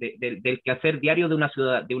del quehacer diario de una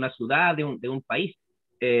ciudad, de un país.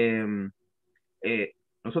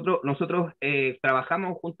 Nosotros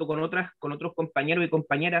trabajamos junto con otros compañeros y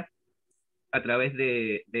compañeras a través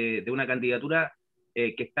de una candidatura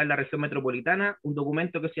que está en la región metropolitana, un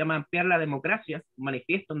documento que se llama Ampliar la Democracia, un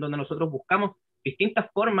manifiesto en donde nosotros buscamos distintas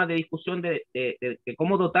formas de discusión de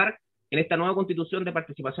cómo dotar en esta nueva constitución de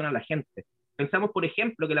participación a la gente. Pensamos, por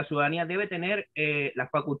ejemplo, que la ciudadanía debe tener la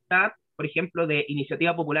facultad, por ejemplo, de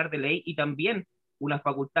iniciativa popular de ley, y también una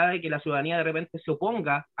facultad de que la ciudadanía de repente se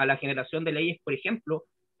oponga a la generación de leyes, por ejemplo,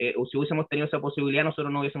 o si hubiésemos tenido esa posibilidad,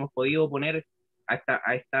 nosotros no hubiésemos podido oponer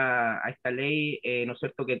a esta ley, ¿no es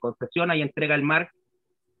cierto?, que concesiona y entrega el mar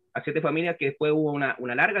a 7 familias, que después hubo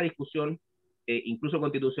una larga discusión, incluso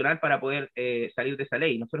constitucional, para poder salir de esa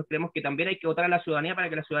ley. Nosotros creemos que también hay que votar a la ciudadanía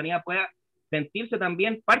para que la ciudadanía pueda sentirse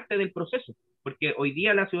también parte del proceso, porque hoy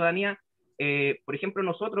día la ciudadanía, por ejemplo,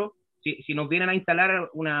 nosotros, si nos vienen a instalar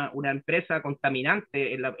una empresa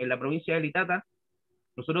contaminante en la provincia de Itata,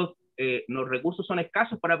 nosotros los recursos son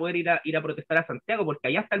escasos para poder ir a protestar a Santiago, porque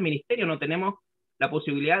allá está el ministerio, no tenemos la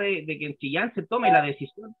posibilidad de que en Chillán se tome la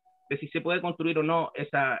decisión de si se puede construir o no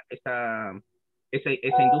esa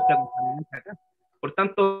industria contaminante acá. Por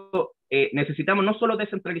tanto, necesitamos no solo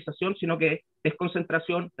descentralización, sino que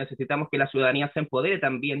desconcentración. Necesitamos que la ciudadanía se empodere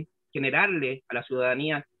también, generarle a la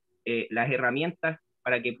ciudadanía las herramientas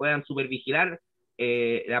para que puedan supervigilar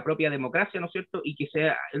la propia democracia, ¿no es cierto?, y que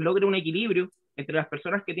se logre un equilibrio entre las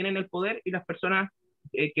personas que tienen el poder y las personas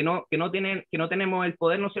que no tenemos el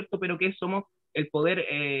poder, ¿no es cierto?, pero que somos el poder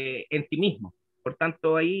en sí mismo. Por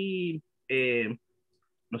tanto, ahí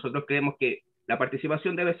Nosotros creemos que la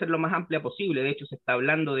participación debe ser lo más amplia posible. De hecho, se está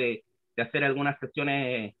hablando de hacer algunas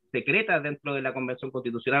sesiones secretas dentro de la Convención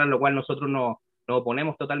Constitucional, a lo cual nosotros no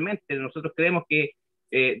oponemos totalmente. Nosotros creemos que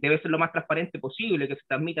debe ser lo más transparente posible, que se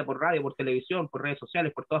transmita por radio, por televisión, por redes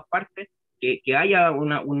sociales, por todas partes, que haya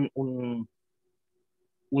un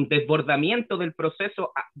desbordamiento del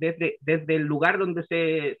proceso desde el lugar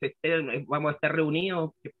donde vamos a estar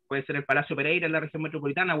reunidos, que puede ser el Palacio Pereira en la región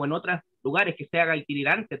metropolitana o en otros lugares, que se haga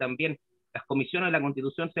itinerante también. Las comisiones de la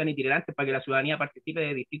Constitución sean itinerantes para que la ciudadanía participe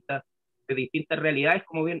de distintas realidades,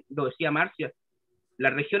 como bien lo decía Marcia.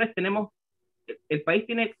 Las regiones el país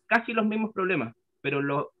tiene casi los mismos problemas,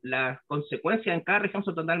 pero las consecuencias en cada región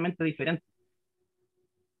son totalmente diferentes.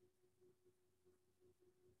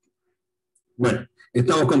 Bueno,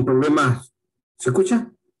 estamos con problemas. ¿Se escucha?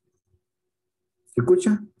 ¿Se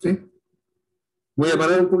escucha? ¿Sí? Voy a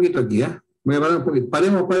parar un poquito aquí, ¿eh? Voy a parar un poquito.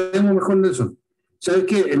 Paremos mejor, Nelson. ¿Sabes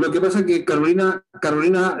qué? Lo que pasa es que Carolina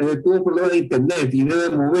tuvo un problema de internet y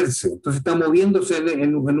debe moverse. Entonces está moviéndose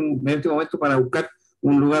en este momento para buscar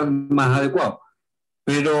un lugar más adecuado.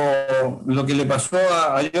 Pero lo que le pasó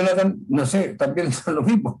a Jonathan, no sé, también es lo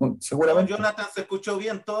mismo, seguramente. Jonathan se escuchó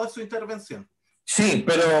bien toda su intervención. Sí,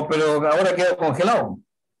 pero ahora queda congelado.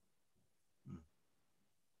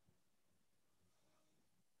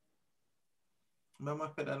 Vamos a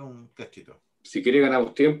esperar un cachito. Si quiere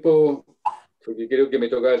ganamos tiempo, porque creo que me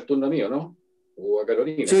toca el turno mío, ¿no? O a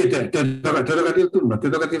Carolina. Sí, te toca a ti el turno, sí.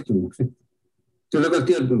 Te toca a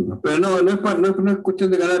ti el turno. Pero no es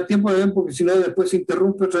cuestión de ganar tiempo, porque si no después se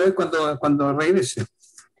interrumpe otra vez cuando regrese.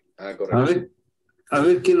 Correcto. A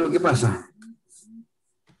ver qué es lo que pasa.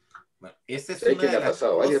 Bueno, esa es ¿Sabes una que de me ha las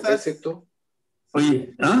pasado varias veces esto?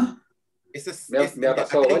 Oye, ¿ah? Me ha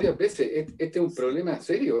pasado varias veces. Este es un problema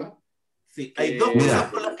serio, ¿eh? Sí, hay dos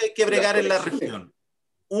cosas por las que hay que bregar en la región.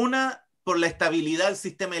 Una, por la estabilidad del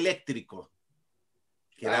sistema eléctrico,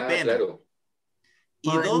 que da pena. Claro. Y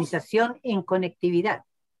modernización en conectividad.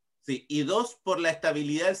 Sí, y dos, por la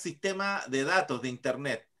estabilidad del sistema de datos de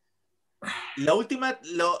Internet. La última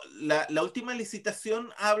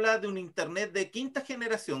licitación habla de un Internet de quinta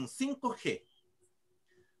generación, 5G.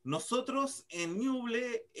 Nosotros en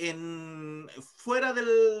Ñuble, fuera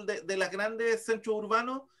de las grandes centros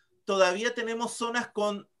urbanos, todavía tenemos zonas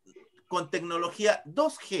con tecnología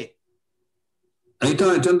 2G. Ahí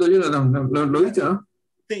estaba echando Jonathan, ¿lo viste, no?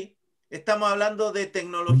 Sí, estamos hablando de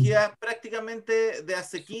tecnología prácticamente de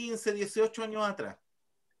hace 15, 18 años atrás.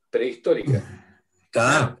 Prehistórica.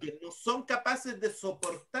 Claro, que no son capaces de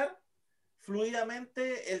soportar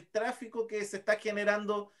fluidamente el tráfico que se está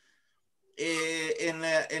generando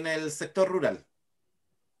en el sector rural.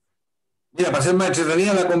 Mira, para ser más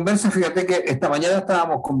entretenida la conversa, fíjate que esta mañana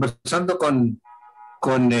estábamos conversando con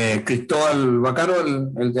Cristóbal Bacaro,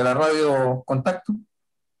 el de la radio Contacto,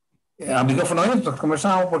 a micrófono abierto,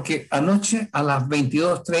 conversábamos porque anoche a las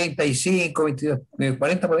 22:35,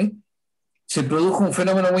 22:40 por ahí, se produjo un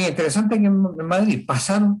fenómeno muy interesante aquí en Madrid.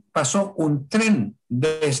 Pasó un tren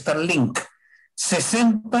de Starlink,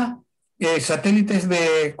 60 satélites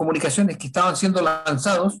de comunicaciones que estaban siendo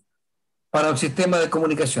lanzados para un sistema de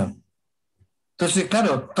comunicación. Entonces,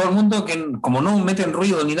 claro, todo el mundo, como no meten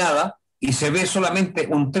ruido ni nada, y se ve solamente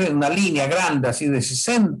un tren, una línea grande, así de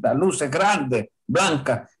 60 luces grandes,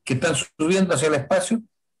 blancas, que están subiendo hacia el espacio,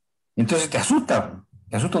 entonces te asusta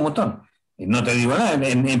un montón. No te digo nada,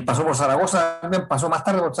 pasó por Zaragoza, pasó más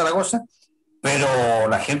tarde por Zaragoza, pero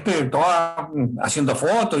la gente toda haciendo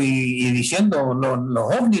fotos y diciendo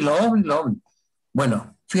los ovnis.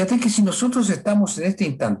 Bueno, fíjate que si nosotros estamos en este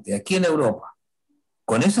instante, aquí en Europa,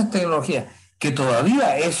 con esas tecnologías, que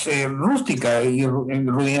todavía es rústica y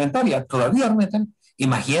rudimentaria,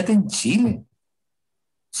 imagínate en Chile.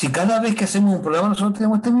 Si cada vez que hacemos un programa nosotros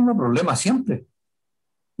tenemos este mismo problema siempre.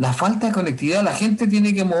 La falta de conectividad, la gente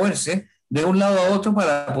tiene que moverse de un lado a otro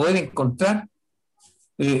para poder encontrar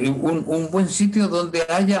un buen sitio donde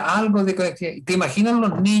haya algo de conectividad. ¿Te imaginan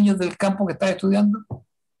los niños del campo que están estudiando?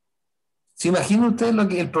 ¿Se imaginan ustedes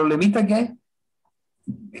el problemita que hay?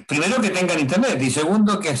 Primero, que tengan internet, y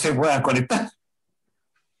segundo, que se puedan conectar.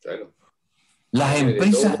 Claro. Las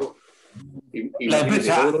empresas... todos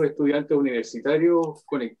los estudiantes universitarios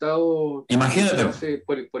conectados, imagínate,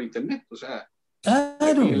 por internet. O sea,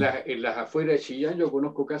 claro. en las afueras de Chillán yo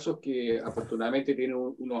conozco casos que afortunadamente tienen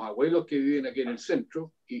unos abuelos que viven aquí en el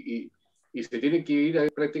centro y se tienen que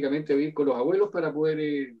ir prácticamente a vivir con los abuelos para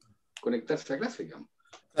poder conectarse a clase, digamos.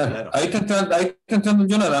 Claro. Ahí está entrando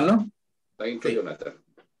Jonathan, ¿no? Ahí entra Jonathan.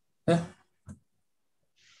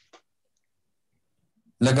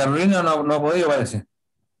 La Carolina no ha podido, parece.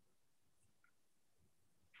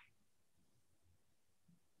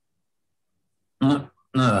 No.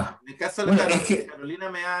 nada. En el caso de Bueno, es que Carolina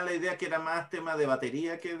me da la idea que era más tema de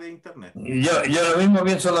batería que de internet. yo lo mismo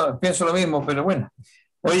pienso lo mismo, pero bueno.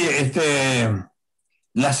 Oye,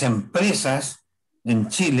 las empresas en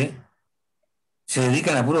Chile se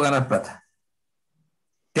dedican a puro ganar plata.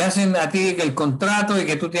 Te hacen a ti el contrato y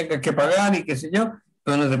que tú tengas que pagar y qué sé yo,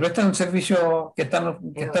 pero no te prestan un servicio que están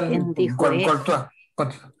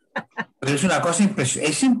pero es una cosa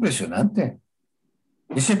es impresionante.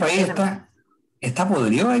 Ese país está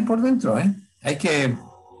podrido ahí por dentro, ¿eh? Hay que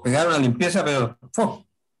pegar una limpieza, pero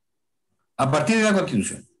a partir de la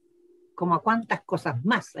Constitución. Como a cuántas cosas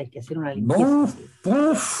más hay que hacer una limpieza.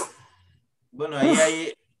 Bueno,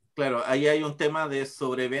 ahí hay un tema de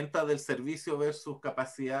sobreventa del servicio versus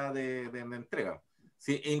capacidad de entrega.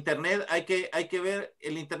 Sí, Internet hay que ver,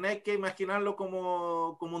 el Internet hay que imaginarlo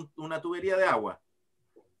como una tubería de agua.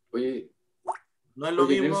 Oye, no es lo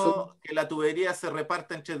mismo Nelson, que la tubería se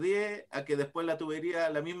reparta entre 10 a que después la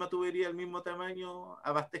misma tubería, el mismo tamaño,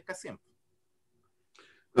 abastezca siempre.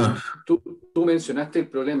 Tú mencionaste el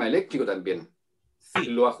problema eléctrico también. Sí.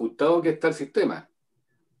 Lo ajustado que está el sistema.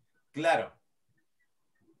 Claro.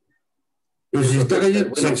 Pero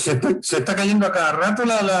se está cayendo a cada rato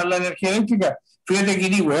la energía eléctrica. Fíjate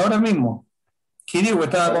Quirihue, ahora mismo. Quirihue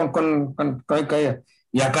estaba con caída.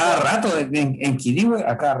 Y a cada rato, en Quirihue,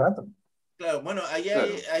 a cada rato. Claro, bueno, ahí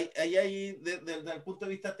hay desde el punto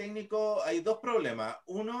de vista técnico, hay dos problemas.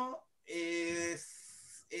 Uno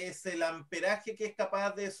es el amperaje que es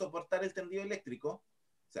capaz de soportar el tendido eléctrico. O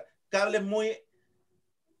sea, cables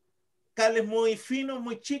muy finos,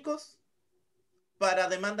 muy chicos, para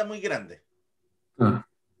demanda muy grande.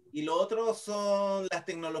 Y lo otro son las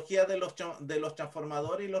tecnologías de los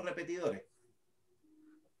transformadores y los repetidores.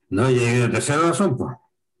 No, y hay una tercera razón, pues.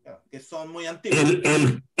 Que son muy antiguos.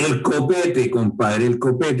 El copete, compadre, el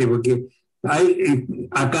copete, porque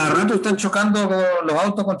a cada rato están chocando los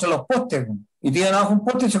autos contra los postes y tiran abajo un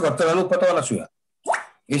poste y se corta la luz para toda la ciudad.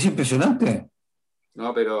 Es impresionante.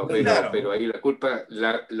 No, pero ahí la culpa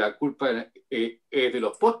es de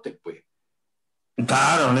los postes, pues.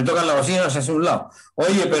 Claro, le tocan la bocina hacia un lado.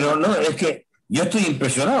 Oye, pero no, es que yo estoy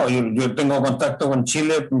impresionado. Yo tengo contacto con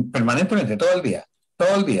Chile permanentemente, todo el día.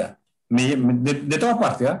 De todas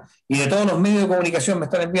partes, ¿eh? Y de todos los medios de comunicación me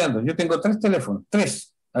están enviando. Yo tengo 3 teléfonos,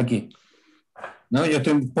 3 aquí. ¿No? Yo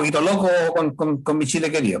estoy un poquito loco con mi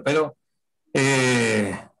Chile querido, pero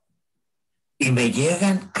y me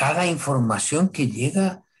llegan cada información que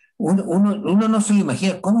llega. Uno no se lo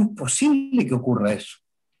imagina. ¿Cómo es posible que ocurra eso?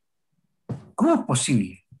 ¿Cómo es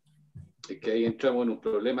posible? Es que ahí entramos en un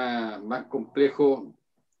problema más complejo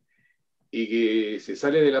y que se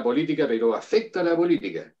sale de la política, pero afecta a la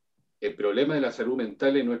política. El problema de la salud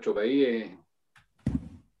mental en nuestro país es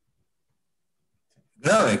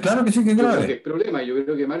grave, claro que sí que es grave. Yo creo que es problema. Yo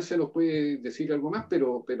creo que Marcia nos puede decir algo más,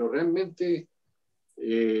 pero realmente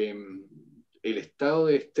el estado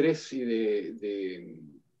de estrés y de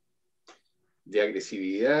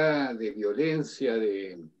agresividad, de violencia,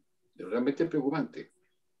 realmente es preocupante.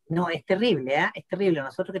 No, es terrible, ¿eh? Es terrible.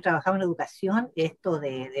 Nosotros que trabajamos en educación, esto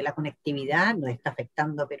de la conectividad nos está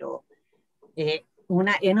afectando, pero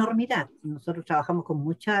una enormidad. Nosotros trabajamos con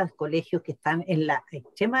muchos colegios que están en la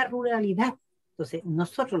extrema ruralidad. Entonces,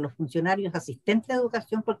 nosotros, los funcionarios asistentes de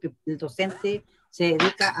educación, porque el docente se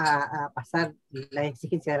dedica a pasar la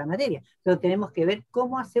exigencia de la materia, pero tenemos que ver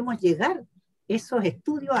cómo hacemos llegar esos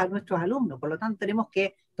estudios a nuestros alumnos. Por lo tanto, tenemos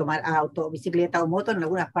que tomar auto, bicicleta o moto en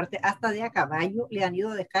algunas partes, hasta de a caballo le han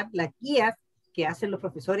ido a dejar las guías que hacen los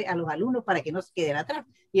profesores a los alumnos para que no se queden atrás.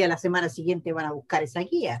 Y a la semana siguiente van a buscar esa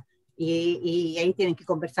guía. Y ahí tienen que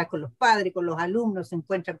conversar con los padres, con los alumnos, se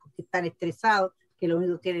encuentran con que están estresados, que lo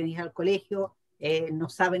único que quieren es ir al colegio, no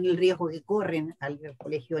saben el riesgo que corren al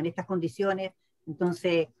colegio en estas condiciones.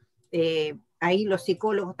 Entonces, ahí los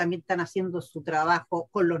psicólogos también están haciendo su trabajo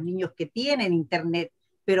con los niños que tienen internet,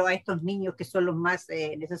 pero a estos niños que son los más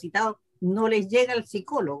necesitados no les llega el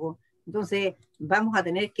psicólogo. Entonces, vamos a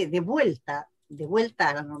tener que, de vuelta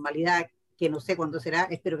a la normalidad, que no sé cuándo será,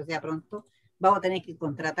 espero que sea pronto, vamos a tener que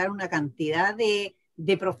contratar una cantidad de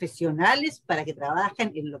profesionales para que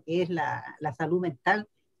trabajen en lo que es la salud mental,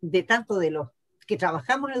 de tanto de los que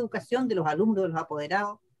trabajamos en educación, de los alumnos, de los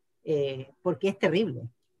apoderados, porque es terrible,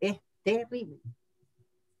 es terrible.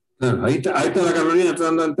 Claro, ahí está la Carolina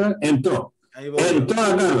tratando de entrar, entró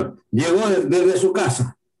la Carol, llegó desde su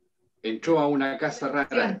casa. Entró a una casa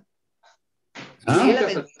rara.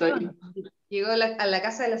 Llegó a la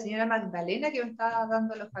casa de la señora Magdalena, que me estaba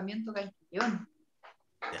dando alojamiento con el Quillón,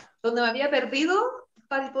 donde me había perdido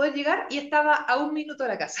para poder llegar y estaba a 1 minuto de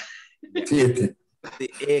la casa. Sí,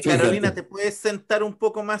 Carolina, ¿te puedes sentar un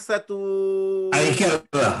poco más a tu... A la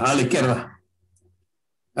izquierda.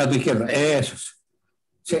 A tu izquierda, eso es.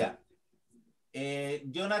 Sí. Mira,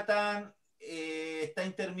 Jonathan está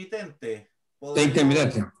intermitente. Está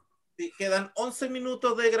intermitente. Sí, quedan 11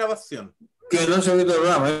 minutos de grabación. Que no se ve todo el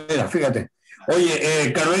programa, mira, fíjate.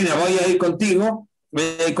 Oye, Carolina, voy a ir contigo.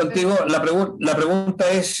 La pregunta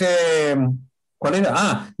es, ¿cuál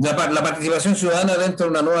era? La participación ciudadana dentro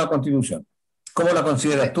de una nueva constitución. ¿Cómo la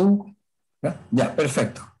consideras tú? Ya,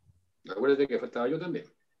 perfecto. Acuérdate que faltaba yo también.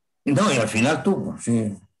 No, y al final tú,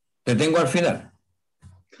 sí. Te tengo al final.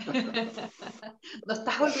 No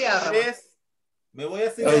estás olvidado, Ramón. Me voy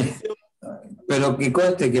a silencio. Pero que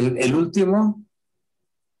cuente que el último,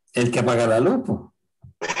 el que apaga la luz.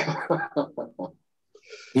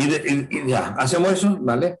 Y ya, hacemos eso,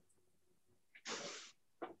 ¿vale?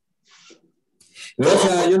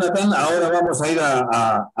 Gracias, Jonathan. Ahora vamos a ir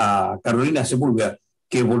a Carolina Sepúlveda,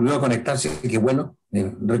 que volvió a conectarse, que bueno,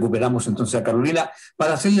 recuperamos entonces a Carolina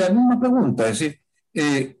para hacerle la misma pregunta, es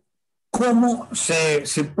decir, ¿cómo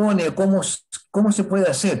se pone, cómo se puede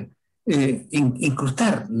hacer,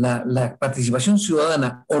 incrustar la participación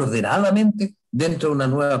ciudadana ordenadamente dentro de una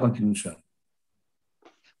nueva constitución?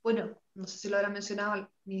 Bueno, no sé si lo habrán mencionado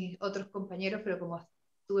mis otros compañeros, pero como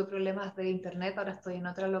tuve problemas de internet, ahora estoy en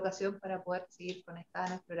otra locación para poder seguir conectada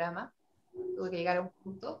en el programa. Tuve que llegar a un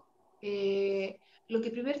punto. Lo que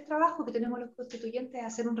primer trabajo que tenemos los constituyentes es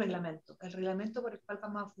hacer un reglamento, el reglamento por el cual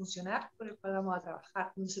vamos a funcionar, por el cual vamos a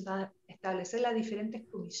trabajar, donde se van a establecer las diferentes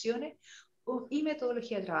comisiones y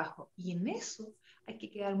metodología de trabajo. Y en eso hay que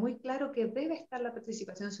quedar muy claro que debe estar la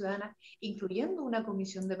participación ciudadana, incluyendo una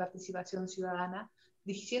comisión de participación ciudadana,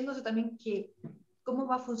 diciéndose también que cómo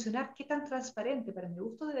va a funcionar, qué tan transparente. Para mi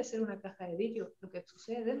gusto debe ser una caja de vidrio lo que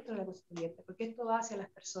sucede dentro de la constituyente, porque esto va hacia las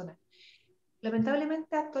personas.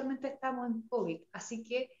 Lamentablemente actualmente estamos en COVID, así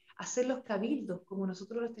que hacer los cabildos como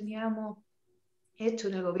nosotros los teníamos hecho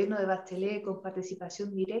en el gobierno de Bachelet con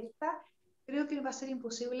participación directa, creo que va a ser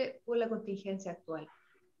imposible por la contingencia actual.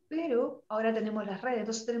 Pero ahora tenemos las redes,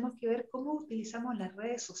 entonces tenemos que ver cómo utilizamos las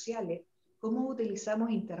redes sociales, cómo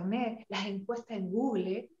utilizamos internet, las encuestas en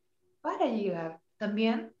Google para llegar.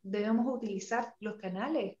 También debemos utilizar los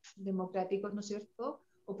canales democráticos, ¿no es cierto?,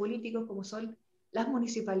 o políticos como son las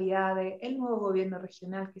municipalidades, el nuevo gobierno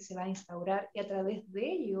regional que se va a instaurar y a través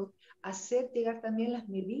de ello hacer llegar también las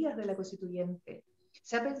medidas de la constituyente.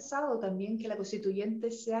 Se ha pensado también que la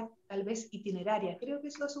constituyente sea tal vez itineraria. Creo que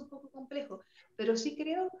eso es un poco complejo, pero sí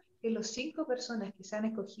creo que los 5 personas que sean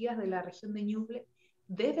escogidas de la región de Ñuble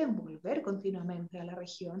deben volver continuamente a la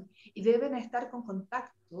región y deben estar con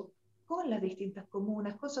contacto con las distintas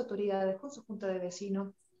comunas, con sus autoridades, con su junta de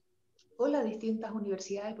vecinos, con las distintas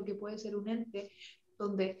universidades, porque puede ser un ente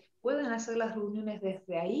donde puedan hacer las reuniones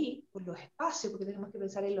desde ahí, por los espacios, porque tenemos que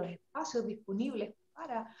pensar en los espacios disponibles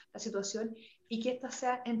para la situación, y que estas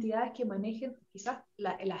sean entidades que manejen quizás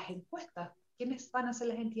las encuestas. ¿Quiénes van a ser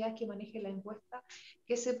las entidades que manejen la encuesta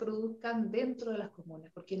que se produzcan dentro de las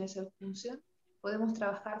comunas? Porque en esa función podemos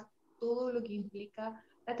trabajar todo lo que implica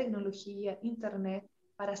la tecnología, internet,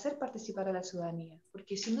 para hacer participar a la ciudadanía.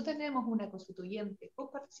 Porque si no tenemos una constituyente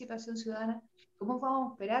con participación ciudadana, ¿cómo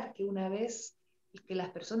vamos a esperar que una vez que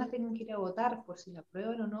las personas tengan que ir a votar por si la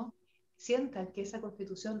aprueban o no, sientan que esa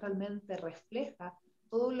constitución realmente refleja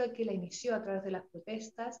todo lo que la inició a través de las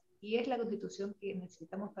protestas y es la constitución que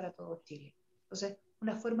necesitamos para todo Chile? Entonces,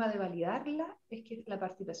 una forma de validarla es que la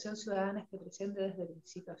participación ciudadana esté presente desde el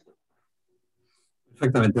principio a fin.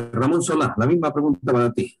 Perfectamente. Ramón Solá, la misma pregunta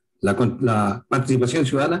para ti. La participación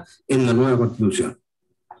ciudadana en la nueva constitución.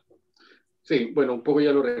 Sí, bueno, un poco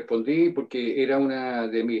ya lo respondí porque era una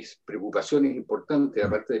de mis preocupaciones importantes,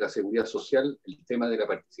 aparte de la seguridad social, el tema de la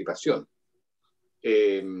participación.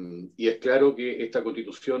 Y es claro que esta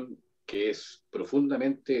constitución, que es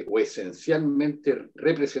profundamente o esencialmente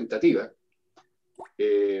representativa,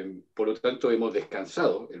 por lo tanto hemos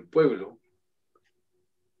descansado, el pueblo,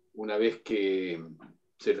 una vez que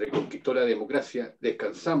se reconquistó la democracia,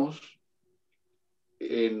 descansamos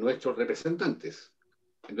en nuestros representantes.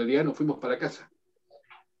 En realidad nos fuimos para casa.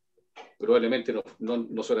 Probablemente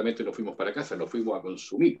no solamente nos fuimos para casa, nos fuimos a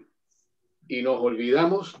consumir. Y nos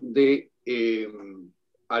olvidamos de,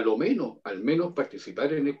 al menos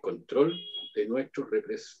participar en el control de nuestros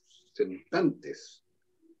representantes.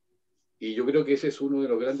 Y yo creo que ese es uno de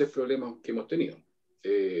los grandes problemas que hemos tenido.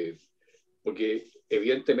 Porque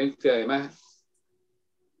evidentemente, además,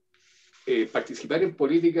 participar en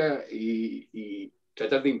política y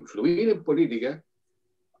tratar de influir en política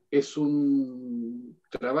es un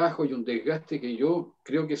trabajo y un desgaste que yo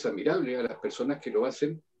creo que es admirable a las personas que lo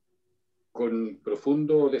hacen con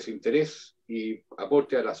profundo desinterés y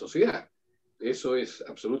aporte a la sociedad. Eso es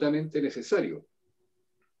absolutamente necesario.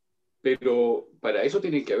 Pero para eso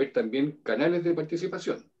tienen que haber también canales de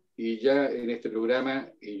participación. Y ya en este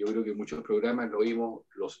programa, y yo creo que muchos programas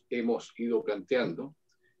los hemos ido planteando,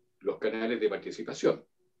 los canales de participación.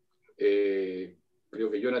 Creo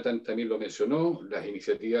que Jonathan también lo mencionó, las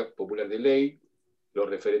iniciativas populares de ley, los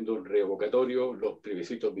referéndums revocatorios, los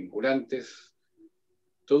plebiscitos vinculantes.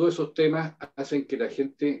 Todos esos temas hacen que la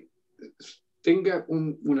gente tenga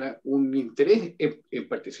un interés en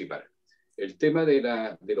participar. El tema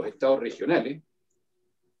de los estados regionales,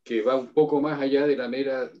 que va un poco más allá de la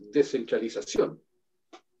mera descentralización,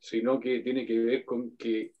 sino que tiene que ver con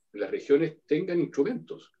que las regiones tengan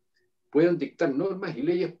instrumentos, puedan dictar normas y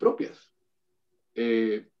leyes propias.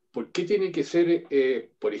 ¿Por qué tiene que ser,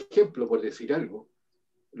 por ejemplo, por decir algo,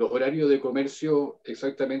 los horarios de comercio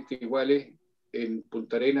exactamente iguales en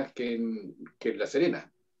Punta Arenas que en La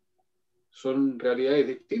Serena? Son realidades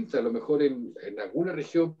distintas. A lo mejor en alguna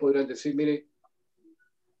región podrán decir, mire,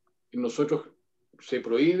 nosotros se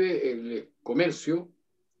prohíbe el comercio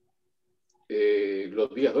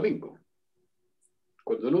los días domingos.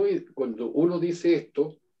 Cuando uno dice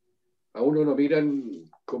esto, a uno lo miran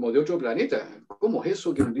como de otro planeta. ¿Cómo es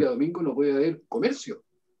eso que un día domingo no puede haber comercio?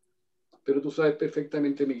 Pero tú sabes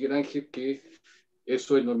perfectamente, Miguel Ángel, que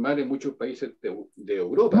eso es normal en muchos países de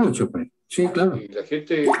Europa. Mucho, sí, claro. Y la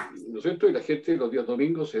gente, ¿no es cierto? Y la gente los días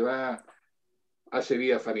domingos se va, hace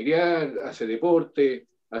vida familiar, hace deporte,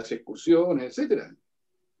 hace excursiones, etc.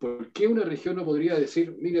 ¿Por qué una región no podría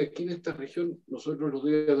decir, mira, aquí en esta región nosotros los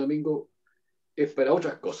días domingos es para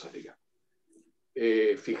otras cosas, digamos?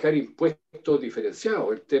 Fijar impuestos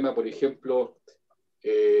diferenciados. El tema, por ejemplo,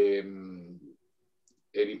 el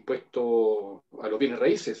impuesto a los bienes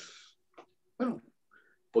raíces. Bueno,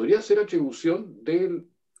 podría ser atribución de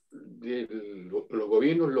los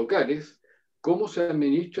gobiernos locales cómo se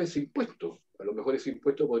administra ese impuesto. A lo mejor ese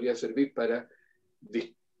impuesto podría servir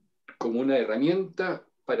como una herramienta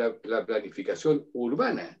para la planificación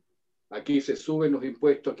urbana. Aquí se suben los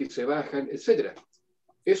impuestos, aquí se bajan, etc.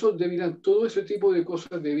 Todo ese tipo de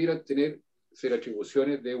cosas debieran ser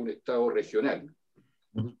atribuciones de un Estado regional.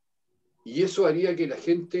 Y eso haría que la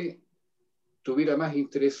gente tuviera más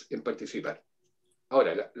interés en participar.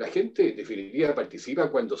 Ahora, la gente definitivamente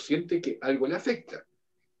participa cuando siente que algo le afecta.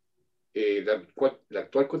 La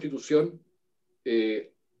actual Constitución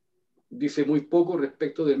dice muy poco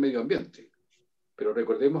respecto del medio ambiente. Pero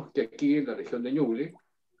recordemos que aquí en la región de Ñuble,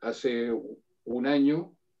 hace un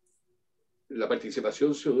año, la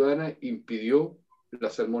participación ciudadana impidió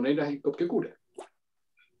las salmoneras en Cobquecura.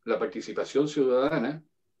 La participación ciudadana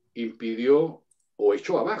impidió o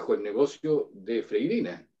echó abajo el negocio de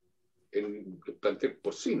Freirina en el plantel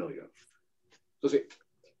porcino, digamos. Entonces,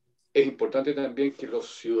 es importante también que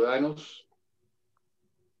los ciudadanos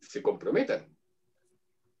se comprometan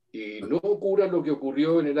y no ocurra lo que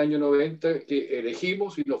ocurrió en el año 90, que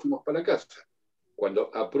elegimos y nos fuimos para la casa.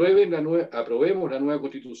 Cuando aprobemos la nueva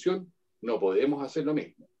Constitución, no podemos hacer lo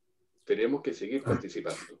mismo. Tenemos que seguir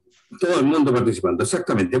participando. Todo el mundo participando,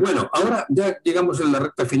 exactamente. Bueno, ahora ya llegamos en la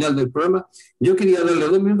recta final del programa. Yo quería darle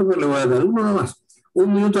 2 minutos, pero le voy a dar uno nomás.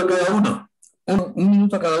 1 minuto a cada uno. Un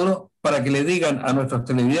minuto a cada uno para que le digan a nuestros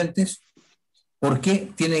televidentes por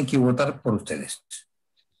qué tienen que votar por ustedes.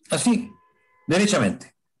 Así,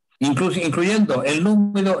 derechamente. Incluyendo el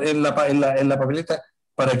número en la papeleta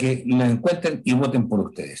para que lo encuentren y voten por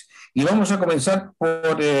ustedes. Y vamos a comenzar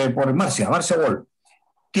por Marcia Wall.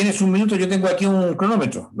 Tienes 1 minuto, yo tengo aquí un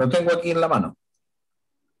cronómetro, lo tengo aquí en la mano.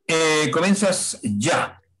 Comienzas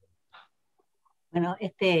ya. Bueno,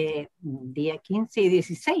 este día 15 y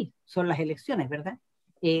 16 son las elecciones, ¿verdad?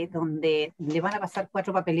 Donde le van a pasar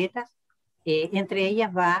 4 papeletas. Entre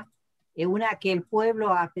ellas va una que el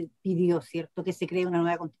pueblo pidió, ¿cierto? Que se cree una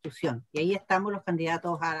nueva constitución. Y ahí estamos los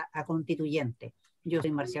candidatos a constituyente. Yo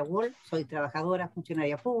soy Marcia Wall, soy trabajadora,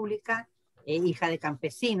 funcionaria pública, hija de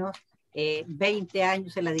campesinos, 20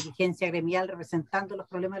 años en la dirigencia gremial representando los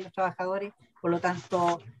problemas de los trabajadores, por lo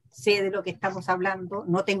tanto sé de lo que estamos hablando,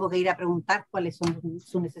 no tengo que ir a preguntar cuáles son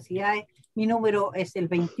sus necesidades. Mi número es el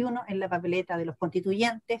 21 en la papeleta de los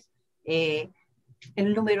constituyentes,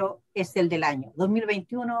 el número es el del año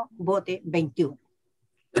 2021, vote 21.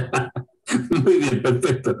 Muy bien,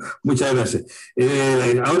 perfecto. Muchas gracias.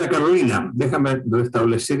 Ahora, Carolina, déjame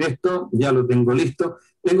restablecer esto. Ya lo tengo listo.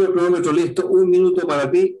 Tengo el cronómetro listo. 1 minuto para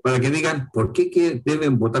ti, para que digan por qué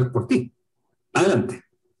deben votar por ti. Adelante.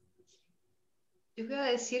 Yo voy a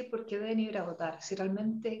decir por qué deben ir a votar. Si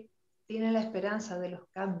realmente tienen la esperanza de los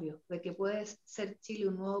cambios, de que puede ser Chile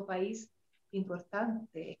un nuevo país,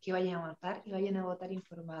 importante es que vayan a votar y vayan a votar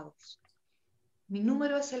informados. Mi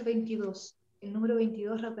número es el 22. El número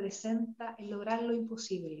 22 representa el lograr lo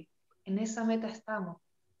imposible. En esa meta estamos.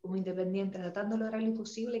 como independiente, tratando de lograr lo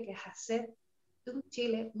imposible, que es hacer de un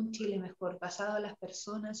Chile mejor, basado en las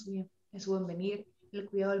personas, en su buen venir, el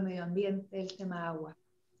cuidado del medio ambiente, el tema agua.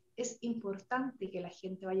 Es importante que la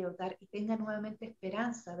gente vaya a votar y tenga nuevamente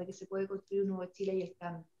esperanza de que se puede construir un nuevo Chile y el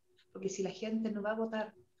cambio. Porque si la gente no va a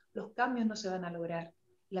votar, los cambios no se van a lograr.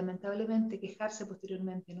 Lamentablemente, quejarse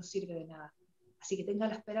posteriormente no sirve de nada. Así que tenga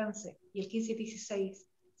la esperanza y el 15 y 16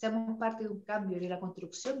 seamos parte de un cambio y de la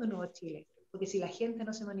construcción de un nuevo Chile. Porque si la gente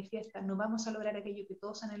no se manifiesta, no vamos a lograr aquello que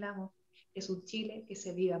todos anhelamos, que es un Chile que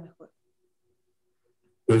se viva mejor.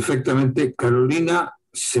 Perfectamente, Carolina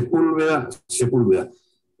Sepúlveda.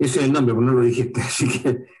 Ese es el nombre, pero no lo dijiste, así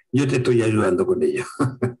que yo te estoy ayudando con ello.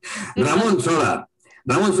 Ramón Solá,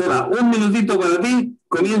 un minutito para ti,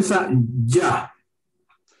 comienza ya.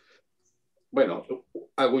 Bueno,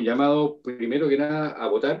 hago un llamado, primero que nada, a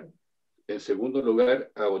votar. En segundo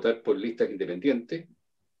lugar, a votar por listas independientes.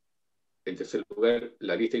 En tercer lugar,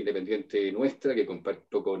 la lista independiente nuestra, que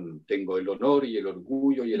tengo el honor y el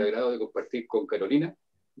orgullo y el agrado de compartir con Carolina,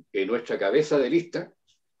 nuestra cabeza de lista.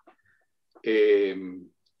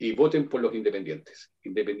 Y voten por los independientes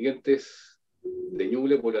de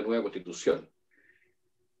Ñuble, por la nueva Constitución.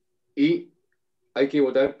 Y hay que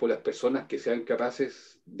votar por las personas que sean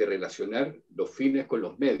capaces de relacionar los fines con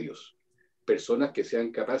los medios, personas que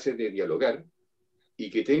sean capaces de dialogar y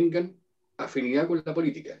que tengan afinidad con la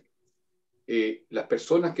política. Las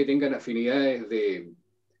personas que tengan afinidades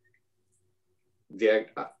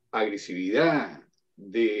de agresividad,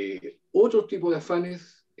 de otro tipo de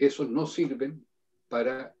afanes, esos no sirven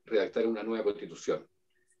para redactar una nueva Constitución.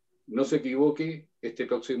 No se equivoque este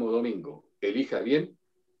próximo domingo. Elija bien,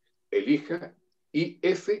 elija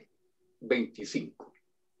IF25.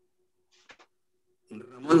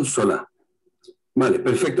 Ramón Solá. Vale,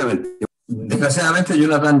 perfectamente. Desgraciadamente,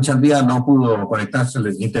 Jonathan Chandía no pudo conectarse,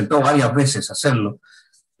 intentó varias veces hacerlo,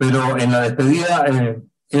 pero en la despedida,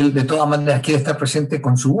 él de todas maneras quiere estar presente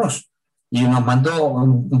con su voz y nos mandó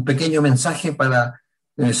un pequeño mensaje para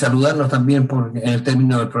saludarnos también en el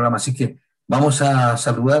término del programa. Así que vamos a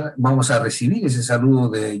recibir ese saludo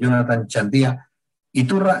de Jonathan Chandía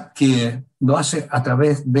ITURRA, que lo hace a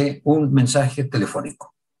través de un mensaje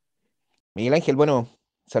telefónico. Miguel Ángel, bueno,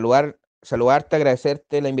 saludarte,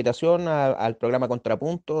 agradecerte la invitación al programa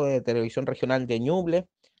Contrapunto de Televisión Regional de Ñuble,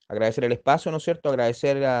 agradecer el espacio, ¿no es cierto?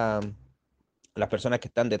 Agradecer a las personas que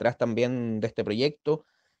están detrás también de este proyecto,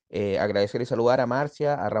 agradecer y saludar a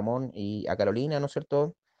Marcia, a Ramón y a Carolina, ¿no es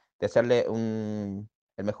cierto? Desearle el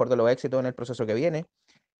mejor de los éxitos en el proceso que viene,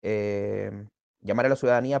 llamar a la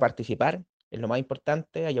ciudadanía a participar, es lo más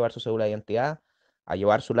importante, a llevar su cédula de identidad, a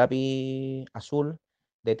llevar su lápiz azul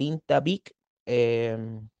de tinta Bic,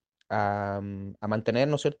 a mantener,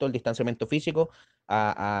 ¿no es cierto?, el distanciamiento físico,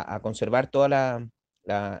 a conservar todas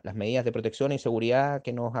las medidas de protección y seguridad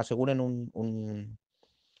que nos aseguren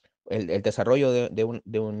el desarrollo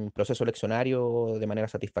de un proceso eleccionario de manera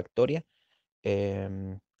satisfactoria.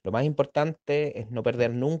 Lo más importante es no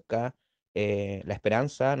perder nunca la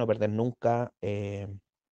esperanza, no perder nunca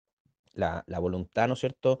la voluntad, ¿no es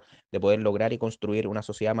cierto?, de poder lograr y construir una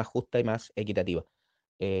sociedad más justa y más equitativa.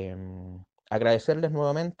 Agradecerles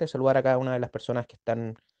nuevamente, saludar a cada una de las personas que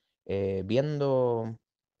están viendo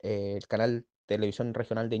el canal Televisión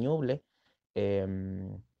Regional de Ñuble,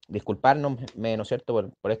 disculparnos, ¿no es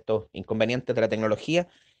cierto?, por estos inconvenientes de la tecnología,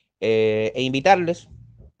 e invitarles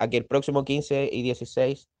a que el próximo 15 y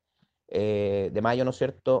 16 de mayo, ¿no es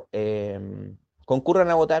cierto?, concurran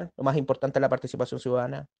a votar. Lo más importante es la participación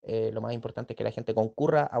ciudadana, lo más importante es que la gente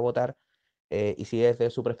concurra a votar, y si es de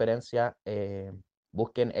su preferencia,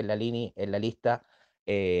 busquen en la lista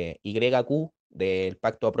YQ del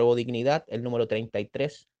Pacto Apruebo Dignidad, el número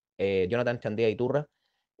 33, Jonathan Chandía ITURRA,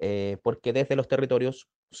 porque desde los territorios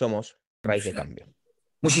somos raíz de cambio.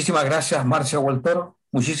 Muchísimas gracias, Marcia Waltero.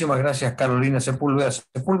 Muchísimas gracias, Carolina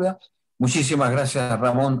Sepúlveda. Muchísimas gracias,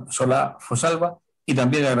 Ramón Solá FOSALBA. Y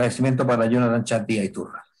también el agradecimiento para Jonathan Chandía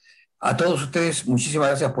ITURRA. A todos ustedes, muchísimas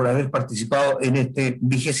gracias por haber participado en este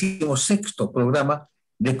 26º programa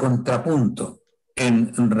de Contrapunto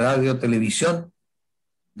en Radio Televisión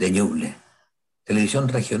de Ñuble, Televisión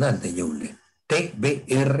Regional de Ñuble,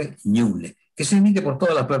 TVR Ñuble, que se emite por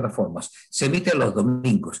todas las plataformas, se emite los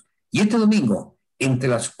domingos. Y este domingo, entre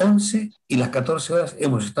las 11 y las 14 horas,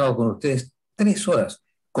 hemos estado con ustedes 3 horas,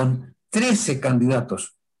 con 13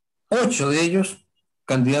 candidatos, 8 de ellos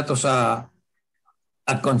candidatos a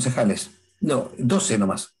concejales, no, 12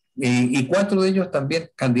 nomás, y 4 de ellos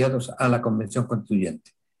también candidatos a la Convención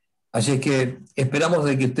Constituyente. Así que esperamos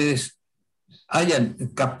de que ustedes hayan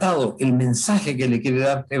captado el mensaje que le quiere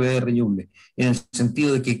dar TVR Ñuble, en el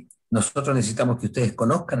sentido de que nosotros necesitamos que ustedes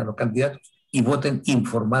conozcan a los candidatos y voten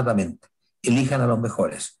informadamente. Elijan a los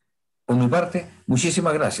mejores. Por mi parte,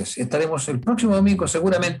 muchísimas gracias. Estaremos el próximo domingo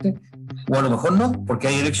seguramente, o a lo mejor no, porque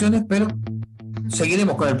hay elecciones, pero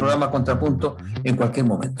seguiremos con el programa Contrapunto en cualquier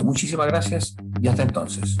momento. Muchísimas gracias y hasta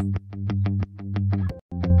entonces.